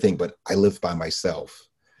dog and everything, but I live by myself.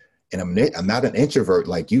 And I'm not an introvert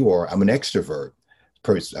like you are, I'm an extrovert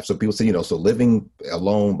person. So people say, so living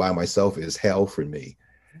alone by myself is hell for me.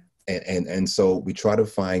 And so we try to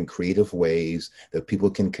find creative ways that people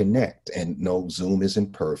can connect. And no, Zoom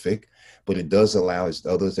isn't perfect, but it does allow, as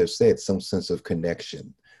others have said, some sense of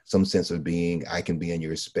connection, some sense of being, I can be in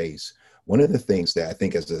your space. One of the things that I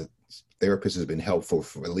think as a therapist has been helpful,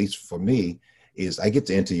 at least for me, is I get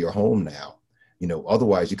to enter your home now. You know,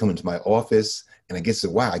 otherwise you come into my office and I get to,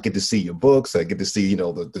 wow, I get to see your books. I get to see, you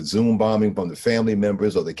know, the Zoom bombing from the family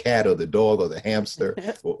members or the cat or the dog or the hamster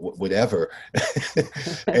or whatever.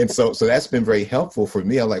 And so that's been very helpful for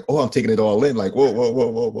me. I'm like, oh, I'm taking it all in, like, whoa, whoa, whoa,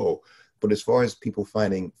 whoa, whoa. But as far as people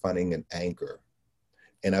finding an anchor,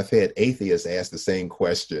 and I've had atheists ask the same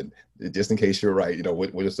question, just in case you're right, you know,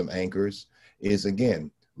 what are some anchors? Is again,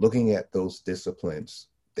 looking at those disciplines.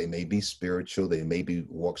 They may be spiritual, they may be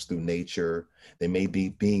walks through nature, they may be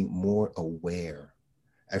being more aware.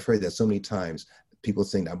 I've heard that so many times, people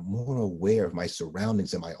saying, I'm more aware of my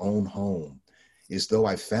surroundings in my own home, as though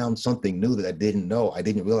I found something new that I didn't know. I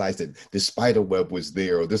didn't realize that this spider web was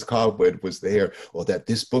there, or this cobweb was there, or that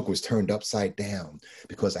this book was turned upside down,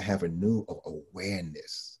 because I have a new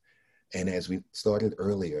awareness. And as we started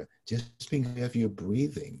earlier, just being aware of your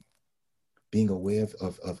breathing, being aware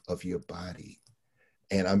of your body.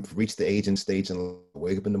 And I've reached the age and stage and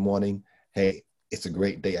wake up in the morning, hey, it's a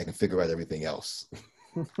great day. I can figure out everything else.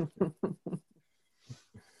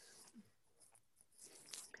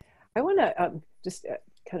 I want to just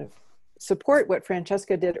kind of support what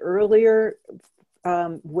Francesca did earlier,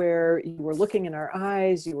 where you were looking in our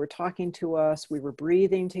eyes, you were talking to us, we were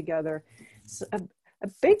breathing together. So a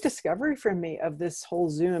big discovery for me of this whole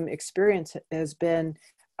Zoom experience has been,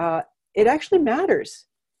 it actually matters.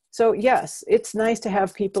 So yes, it's nice to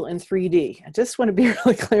have people in 3D. I just want to be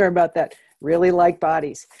really clear about that. Really like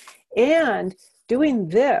bodies. And doing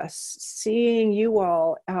this, seeing you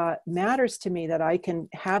all matters to me, that I can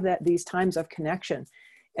have these times of connection.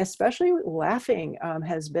 Especially laughing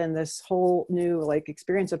has been this whole new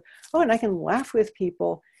experience of, oh, and I can laugh with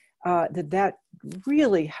people, that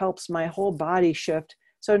really helps my whole body shift.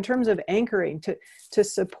 So in terms of anchoring, to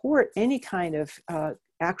support any kind of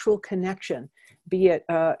actual connection, be it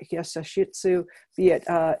a Shih Tzu, be it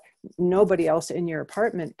nobody else in your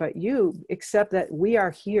apartment but you, except that we are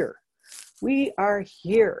here. We are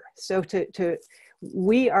here. So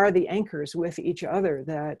we are the anchors with each other,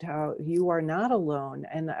 that you are not alone.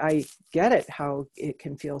 And I get it, how it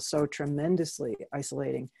can feel so tremendously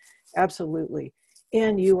isolating. Absolutely.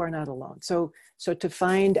 And you are not alone. So to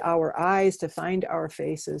find our eyes, to find our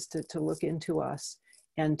faces, to look into us,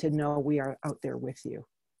 and to know we are out there with you.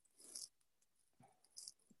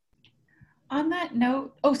 On that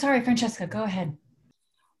note, oh, sorry, Francesca, go ahead.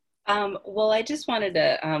 Well, I just wanted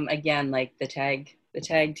to, again, like the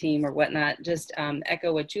tag team or whatnot, just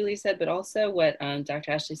echo what Julie said, but also what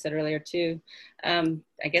Dr. Ashley said earlier too. I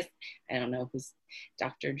guess, I don't know who's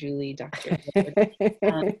Dr. Julie, Dr.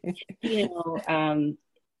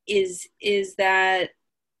 is that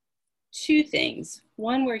two things.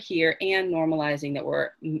 One, we're here, and normalizing that we're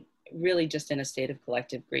really just in a state of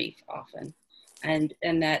collective grief often. And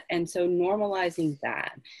so normalizing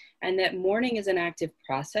that, and that mourning is an active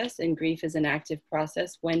process and grief is an active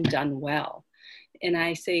process when done well. And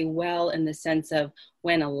I say well in the sense of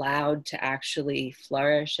when allowed to actually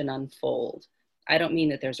flourish and unfold. I don't mean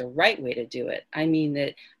that there's a right way to do it. I mean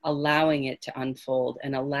that allowing it to unfold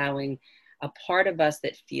and allowing a part of us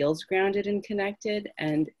that feels grounded and connected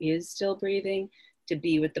and is still breathing to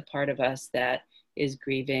be with the part of us that is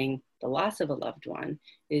grieving the loss of a loved one,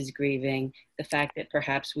 is grieving the fact that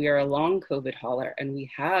perhaps we are a long COVID hauler and we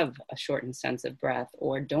have a shortened sense of breath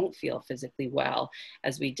or don't feel physically well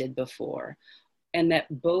as we did before. And that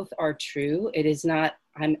both are true. It is not,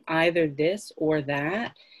 I'm either this or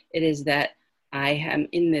that. It is that I am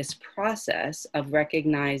in this process of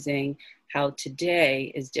recognizing how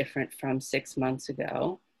today is different from 6 months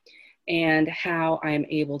ago, and how I'm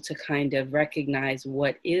able to kind of recognize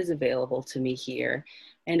what is available to me here,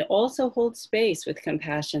 and also hold space with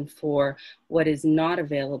compassion for what is not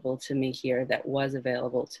available to me here that was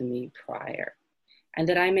available to me prior. And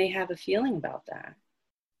that I may have a feeling about that.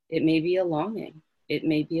 It may be a longing. It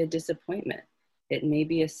may be a disappointment. It may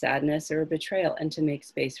be a sadness or a betrayal, and to make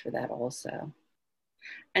space for that also.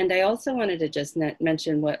 And I also wanted to just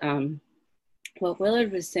mention what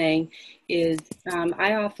Willard was saying is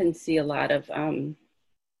I often see a lot of,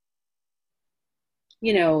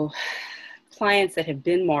 clients that have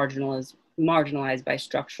been marginalized by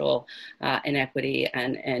structural inequity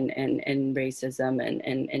and racism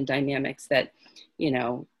and dynamics that,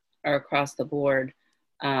 are across the board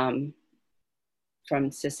from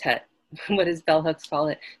cishet. What does Bell Hooks call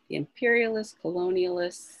it? The imperialist,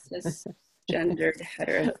 colonialist, cisgendered,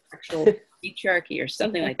 heterosexual patriarchy or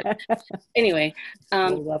something like that. Anyway,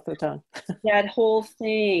 that whole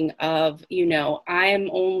thing of, I am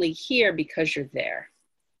only here because you're there.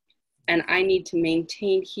 And I need to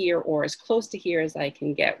maintain here or as close to here as I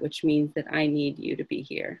can get, which means that I need you to be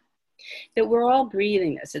here. that we're all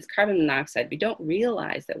breathing this. It's carbon monoxide. We don't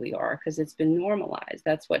realize that we are because it's been normalized.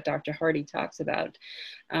 That's what Dr. Hardy talks about.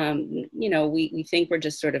 We think we're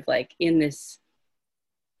just sort of like in this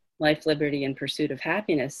life, liberty, and pursuit of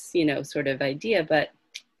happiness, sort of idea. But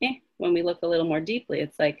when we look a little more deeply,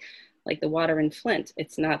 it's like the water in Flint.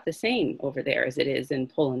 It's not the same over there as it is in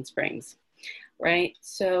Poland Springs, right?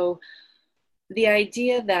 So the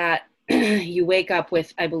idea that you wake up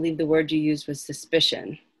with, I believe the word you used was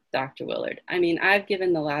suspicion, Dr. Willard. I mean, I've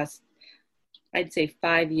given the last, I'd say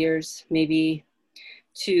 5 years, maybe,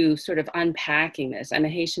 to sort of unpacking this. I'm a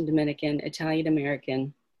Haitian Dominican, Italian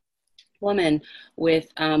American woman with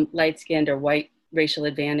light-skinned or white racial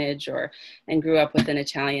advantage, and grew up with an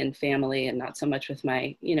Italian family and not so much with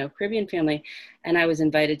my, Caribbean family. And I was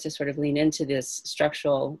invited to sort of lean into this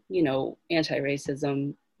structural,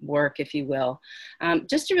 anti-racism work, if you will,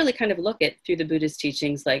 just to really kind of look at through the Buddhist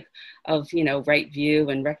teachings, of right view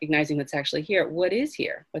and recognizing what's actually here. What is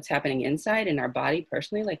here? What's happening inside in our body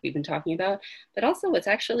personally, like we've been talking about, but also what's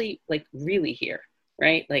actually really here,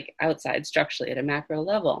 right? Like outside structurally at a macro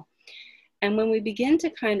level. And when we begin to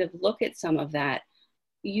kind of look at some of that,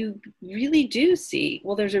 you really do see,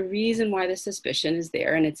 well, there's a reason why the suspicion is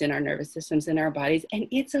there, and it's in our nervous systems, in our bodies, and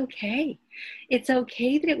it's okay. It's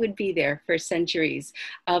okay that it would be there for centuries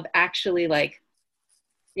of actually,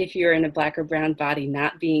 if you're in a Black or brown body,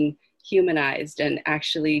 not being humanized and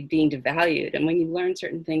actually being devalued. And when you learn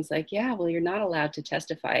certain things you're not allowed to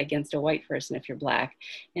testify against a white person if you're Black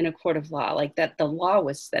in a court of law, like that, the law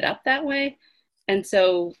was set up that way. And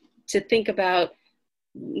so to think about,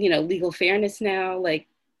 legal fairness now,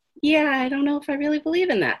 I don't know if I really believe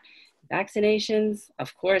in that. Vaccinations,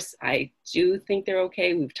 of course, I do think they're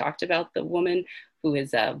okay. We've talked about the woman who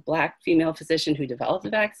is a Black female physician who developed the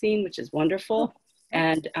vaccine, which is wonderful.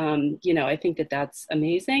 And, I think that that's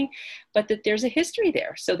amazing, but that there's a history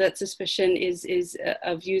there. So that suspicion is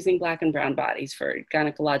of using Black and brown bodies for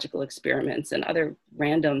gynecological experiments and other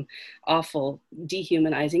random, awful,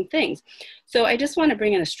 dehumanizing things. So I just want to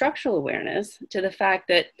bring in a structural awareness to the fact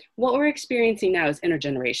that what we're experiencing now is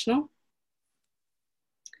intergenerational,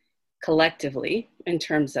 collectively, in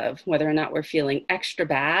terms of whether or not we're feeling extra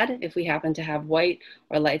bad if we happen to have white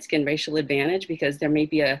or light-skinned racial advantage, because there may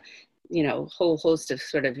be a whole host of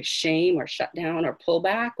sort of shame or shutdown or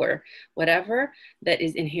pullback or whatever that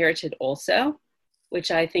is inherited also,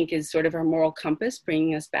 which I think is sort of our moral compass,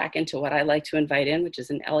 bringing us back into what I like to invite in, which is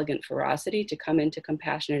an elegant ferocity, to come into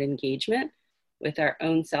compassionate engagement with our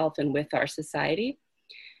own self and with our society.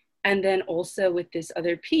 And then also with this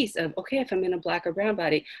other piece of, okay, if I'm in a Black or brown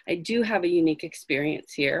body, I do have a unique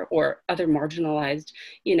experience here, or other marginalized,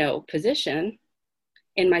 position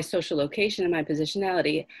in my social location and my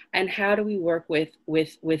positionality. And how do we work with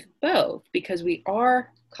both? Because we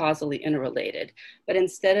are causally interrelated, but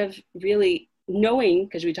instead of really knowing,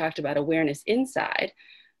 because we talked about awareness inside,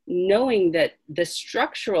 knowing that the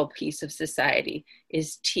structural piece of society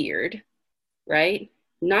is tiered, right?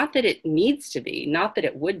 Not that it needs to be, not that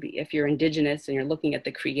it would be if you're indigenous and you're looking at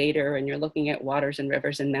the creator and you're looking at waters and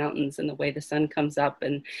rivers and mountains and the way the sun comes up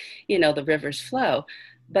and, the rivers flow,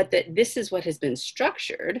 but that this is what has been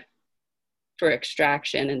structured for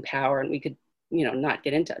extraction and power. And we could, not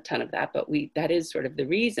get into a ton of that, but that is sort of the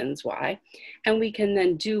reasons why. And we can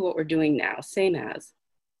then do what we're doing now, same as,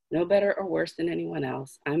 no better or worse than anyone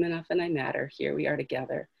else. I'm enough and I matter. Here we are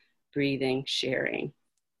together, breathing, sharing,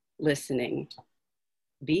 listening,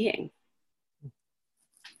 being.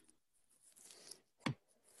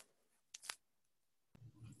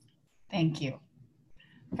 Thank you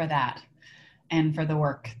for that and for the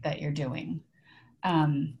work that you're doing.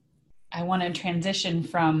 I want to transition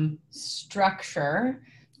from structure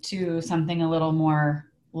to something a little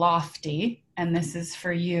more lofty. And this is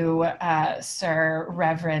for you, Sir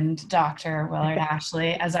Reverend Dr. Willard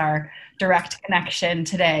Ashley, as our direct connection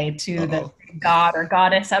today to the god or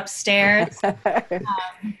goddess upstairs.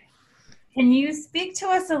 Can you speak to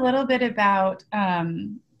us a little bit about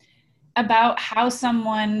how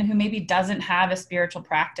someone who maybe doesn't have a spiritual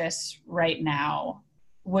practice right now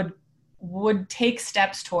would take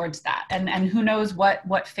steps towards that, and who knows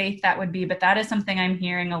what faith that would be, but that is something I'm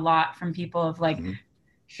hearing a lot from people of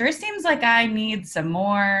sure seems like I need some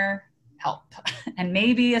more help, and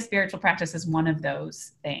maybe a spiritual practice is one of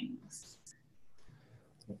those things.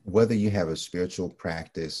 Whether you have a spiritual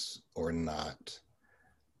practice or not,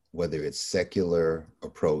 whether it's secular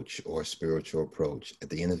approach or spiritual approach, at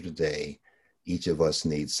the end of the day, each of us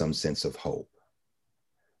needs some sense of hope.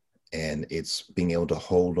 And it's being able to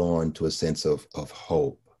hold on to a sense of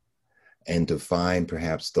hope and to find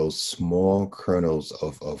perhaps those small kernels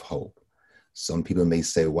of hope. Some people may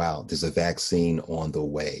say, wow, there's a vaccine on the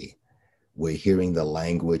way. We're hearing the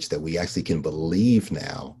language that we actually can believe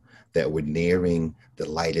now that we're nearing the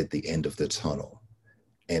light at the end of the tunnel.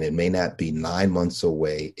 And it may not be 9 months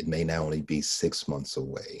away. It may now only be 6 months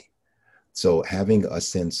away. So having a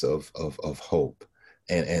sense of hope,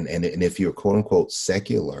 and if you're quote unquote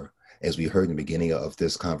secular, as we heard in the beginning of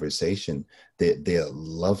this conversation, there are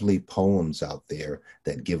lovely poems out there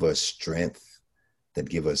that give us strength, that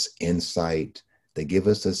give us insight, that give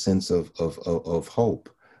us a sense of hope.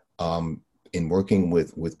 In working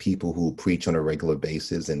with people who preach on a regular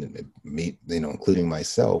basis, and me, including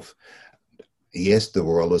myself, yes, the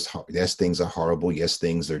world is, yes, things are horrible. Yes,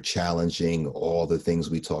 things are challenging. All the things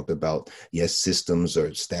we talked about. Yes, systems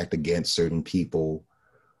are stacked against certain people.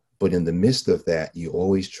 But in the midst of that, you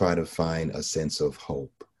always try to find a sense of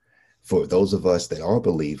hope. For those of us that are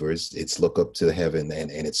believers, it's look up to heaven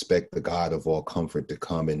and expect the God of all comfort to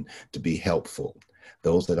come and to be helpful.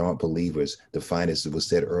 Those that aren't believers, to find, as it was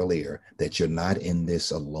said earlier, that you're not in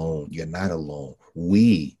this alone. You're not alone.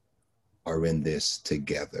 We are in this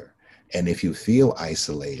together. And if you feel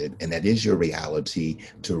isolated, and that is your reality,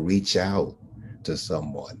 to reach out to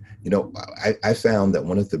someone. I found that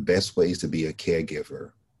one of the best ways to be a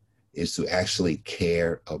caregiver is to actually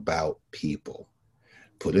care about people.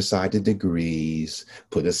 Put aside the degrees,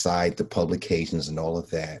 put aside the publications and all of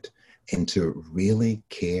that, and to really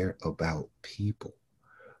care about people.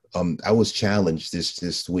 I was challenged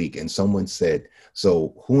this week, and someone said,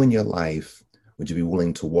 so who in your life would you be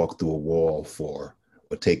willing to walk through a wall for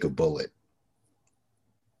or take a bullet?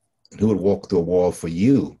 And who would walk through a wall for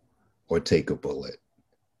you or take a bullet?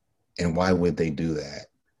 And why would they do that?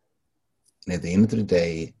 And at the end of the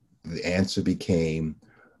day, the answer became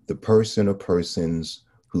the person or persons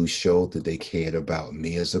who showed that they cared about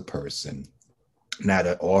me as a person. Not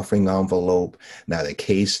an offering envelope, not a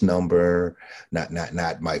case number, not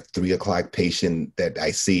my 3 o'clock patient that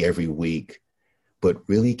I see every week, but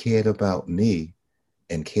really cared about me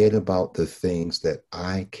and cared about the things that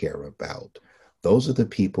I care about. Those are the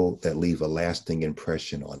people that leave a lasting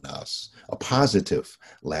impression on us, a positive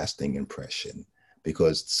lasting impression,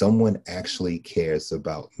 because someone actually cares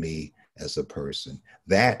about me as a person.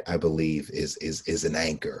 That, I believe, is an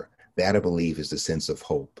anchor. That, I believe, is the sense of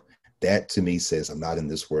hope. That, to me, says I'm not in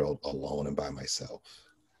this world alone and by myself.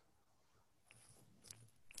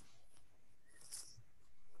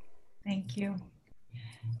 Thank you.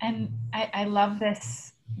 And I love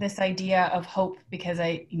this idea of hope, because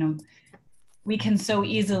we can so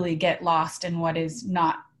easily get lost in what is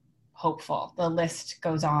not hopeful. The list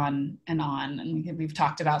goes on, and we've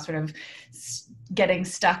talked about sort of getting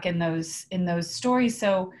stuck in those stories.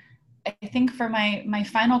 So I think for my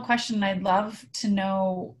final question, I'd love to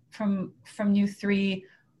know from you three,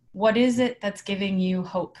 what is it that's giving you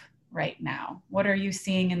hope right now? What are you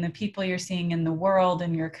seeing in the people you're seeing in the world,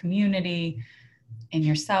 in your community, in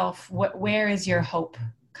yourself? Where is your hope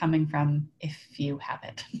coming from, if you have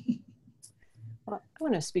it? Well, I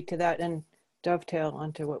want to speak to that and dovetail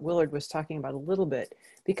onto what Willard was talking about a little bit,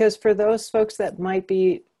 because for those folks that might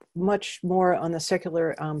be much more on the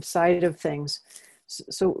secular side of things,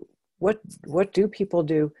 so what do people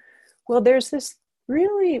do? Well, there's this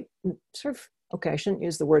really sort of, okay, I shouldn't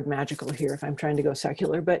use the word magical here if I'm trying to go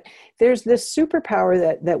secular, but there's this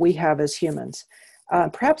superpower that we have as humans.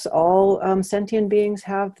 Perhaps all sentient beings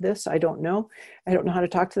have this. I don't know. I don't know how to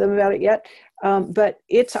talk to them about it yet, but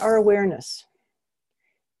it's our awareness.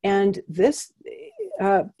 And this,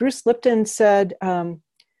 Bruce Lipton said,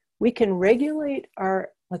 we can regulate our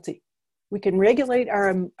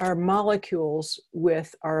molecules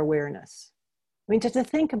with our awareness. I mean, to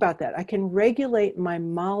think about that, I can regulate my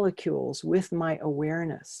molecules with my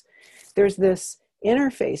awareness. There's this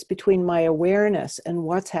interface between my awareness and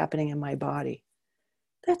what's happening in my body.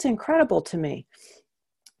 That's incredible to me.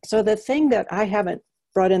 So the thing that I haven't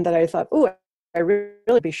brought in that I thought, oh, I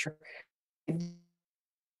really be sure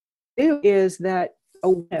do is that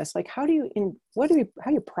awareness. Like, how do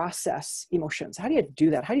you process emotions? How do you do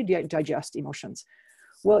that? How do you digest emotions?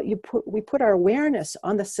 Well, we put our awareness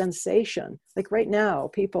on the sensation. Like right now,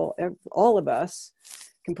 people, all of us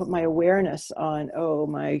can put my awareness on,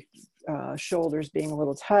 my shoulders being a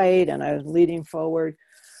little tight and I was leaning forward.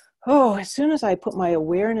 Oh, as soon as I put my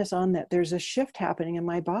awareness on that, there's a shift happening in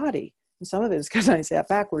my body. And some of it is because I sat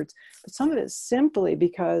backwards, but some of it is simply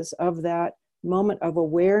because of that moment of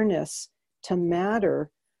awareness to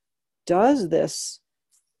matter does this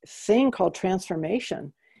thing called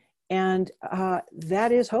transformation. And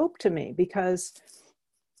that is hope to me, because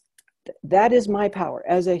that is my power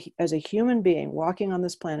as a human being walking on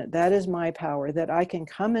this planet. That is my power, that I can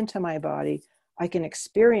come into my body. I can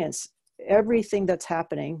experience everything that's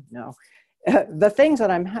happening. No, the things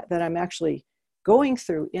that I'm actually going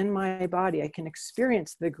through in my body, I can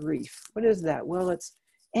experience the grief. What is that? Well, it's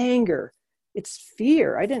anger, it's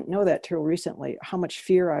fear. I didn't know that till recently, how much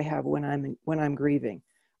fear I have when I'm grieving.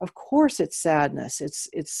 Of course, it's sadness.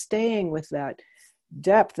 It's staying with that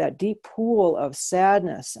depth, that deep pool of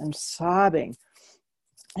sadness and sobbing.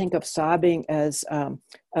 Think of sobbing as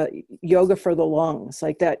yoga for the lungs,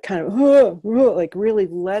 like that kind of, like really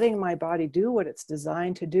letting my body do what it's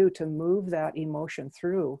designed to do to move that emotion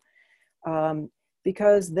through.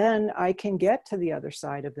 Because then I can get to the other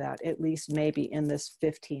side of that, at least maybe in this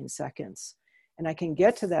 15 seconds. And I can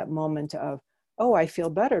get to that moment of, oh, I feel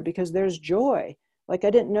better because there's joy. Like I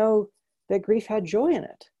didn't know that grief had joy in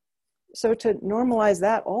it. So to normalize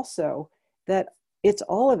that also, that it's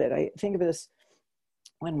all of it. I think of it as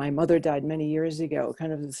when my mother died many years ago,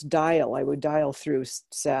 kind of this dial. I would dial through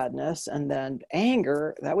sadness and then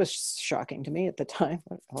anger. That was shocking to me at the time.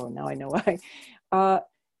 Oh, now I know why.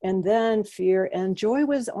 And then fear and joy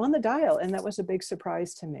was on the dial. And that was a big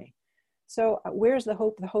surprise to me. So where's the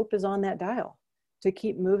hope? The hope is on that dial to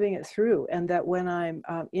keep moving it through. And that when I'm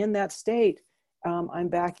in that state, I'm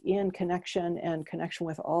back in connection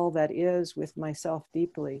with all that is, with myself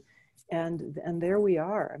deeply. And there we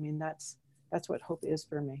are. I mean, that's what hope is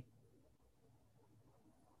for me.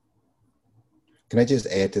 Can I just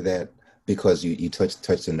add to that? Because you touched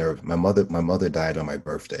the nerve. My mother died on my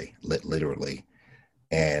birthday, literally.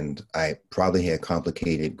 And I probably had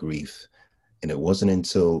complicated grief. And it wasn't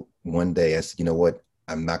until one day I said, you know what?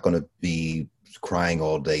 I'm not going to be crying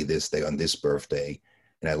all day this day on this birthday.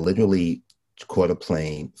 And I literally caught a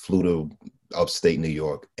plane, flew to upstate New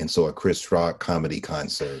York, and saw a Chris Rock comedy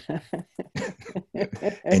concert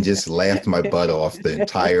and just laughed my butt off the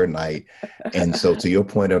entire night. And so to your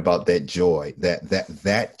point about that joy,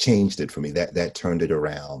 that changed it for me. That turned it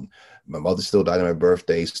around. My mother still died on my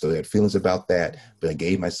birthday, still had feelings about that, but I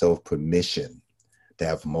gave myself permission to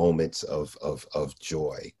have moments of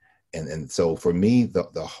joy. And so for me,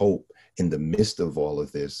 the hope in the midst of all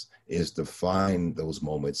of this is to find those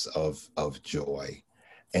moments of joy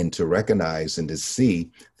and to recognize and to see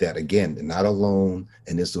that, again, they're not alone.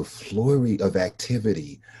 And there's a flurry of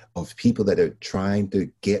activity of people that are trying to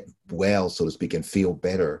get well, so to speak, and feel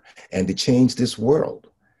better and to change this world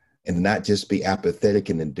and not just be apathetic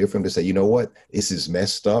and indifferent, to say, you know what, this is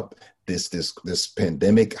messed up. This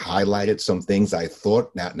pandemic highlighted some things I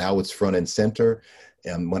thought, now it's front and center.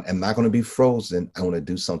 And I'm not going to be frozen. I want to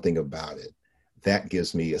do something about it. That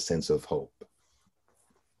gives me a sense of hope.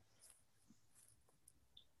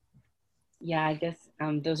 Yeah, I guess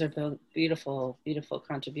those are both beautiful, beautiful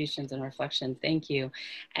contributions and reflection. Thank you.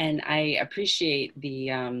 And I appreciate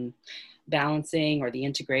the balancing or the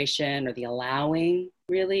integration or the allowing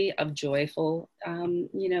really of joyful,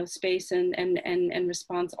 space and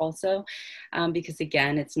response also, because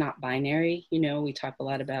again, it's not binary. We talk a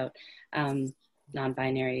lot about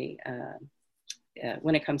non-binary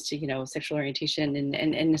when it comes to, sexual orientation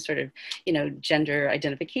and sort of, gender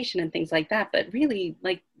identification and things like that. But really,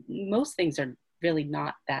 like most things are really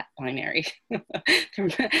not that binary.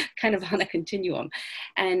 They're kind of on a continuum.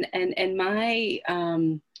 And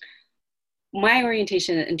my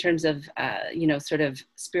orientation in terms of, sort of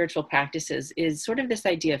spiritual practices is sort of this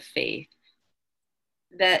idea of faith,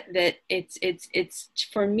 that it's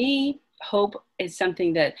for me, hope is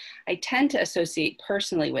something that I tend to associate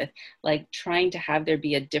personally with, like trying to have there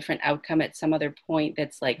be a different outcome at some other point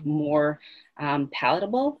that's like more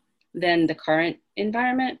palatable than the current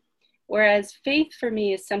environment. Whereas faith for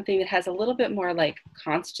me is something that has a little bit more like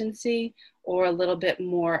constancy, or a little bit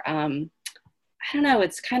more, I don't know,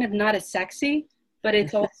 it's kind of not as sexy, but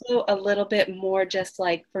it's also a little bit more just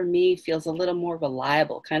like, for me, feels a little more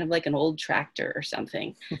reliable, kind of like an old tractor or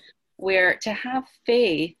something, where to have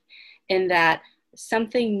faith in that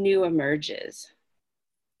something new emerges.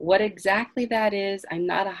 What exactly that is, I'm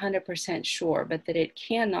not 100% sure, but that it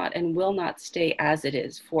cannot and will not stay as it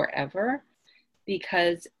is forever,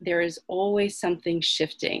 because there is always something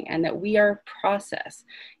shifting, and that we are a process.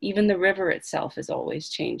 Even the river itself is always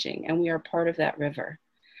changing, and we are part of that river.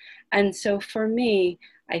 And so for me,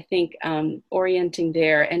 I think orienting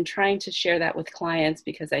there and trying to share that with clients,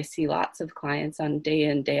 because I see lots of clients on day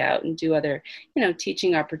in, day out, and do other,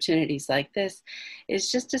 teaching opportunities like this, is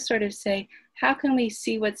just to sort of say, how can we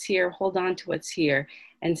see what's here, hold on to what's here,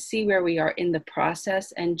 and see where we are in the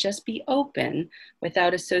process, and just be open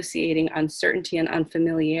without associating uncertainty and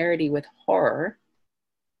unfamiliarity with horror,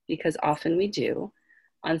 because often we do.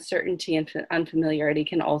 Uncertainty and unfamiliarity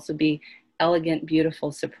can also be elegant,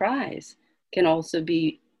 beautiful surprise, can also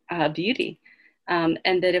be beauty. And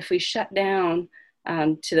that if we shut down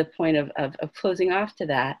to the point of closing off to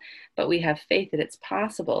that, but we have faith that it's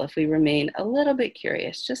possible if we remain a little bit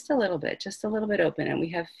curious, just a little bit open, and we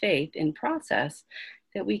have faith in process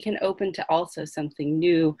that we can open to also something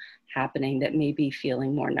new happening that may be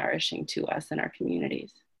feeling more nourishing to us and our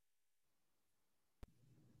communities.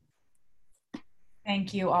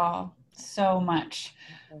 Thank you all so much.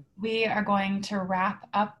 We are going to wrap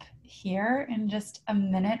up here in just a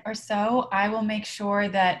minute or so. I will make sure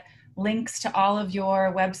that links to all of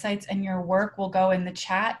your websites and your work will go in the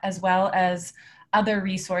chat, as well as other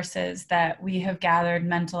resources that we have gathered,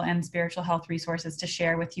 mental and spiritual health resources, to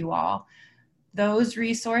share with you all. Those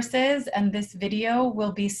resources and this video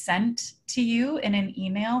will be sent to you in an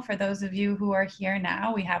email. For those of you who are here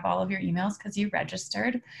now, we have all of your emails because you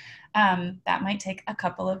registered. That might take a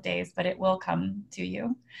couple of days, but it will come to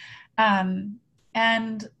you.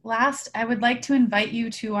 And last, I would like to invite you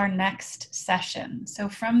to our next session. So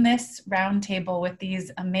from this roundtable with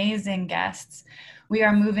these amazing guests, we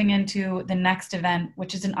are moving into the next event,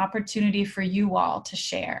 which is an opportunity for you all to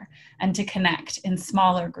share and to connect in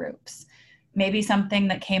smaller groups. Maybe something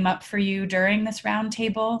that came up for you during this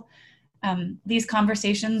roundtable. These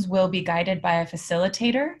conversations will be guided by a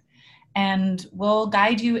facilitator, and we'll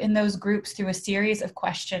guide you in those groups through a series of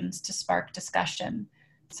questions to spark discussion.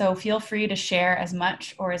 So feel free to share as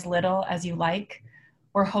much or as little as you like.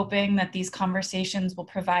 We're hoping that these conversations will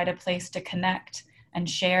provide a place to connect and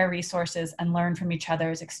share resources and learn from each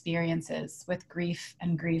other's experiences with grief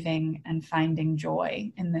and grieving and finding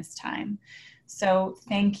joy in this time. So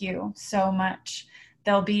thank you so much.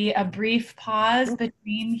 There'll be a brief pause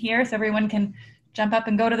between here so everyone can jump up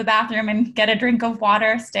and go to the bathroom and get a drink of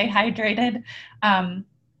water, stay hydrated.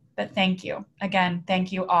 But thank you. Again,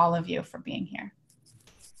 thank you all of you for being here.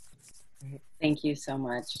 Thank you so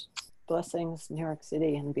much. Blessings, New York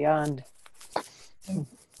City and beyond.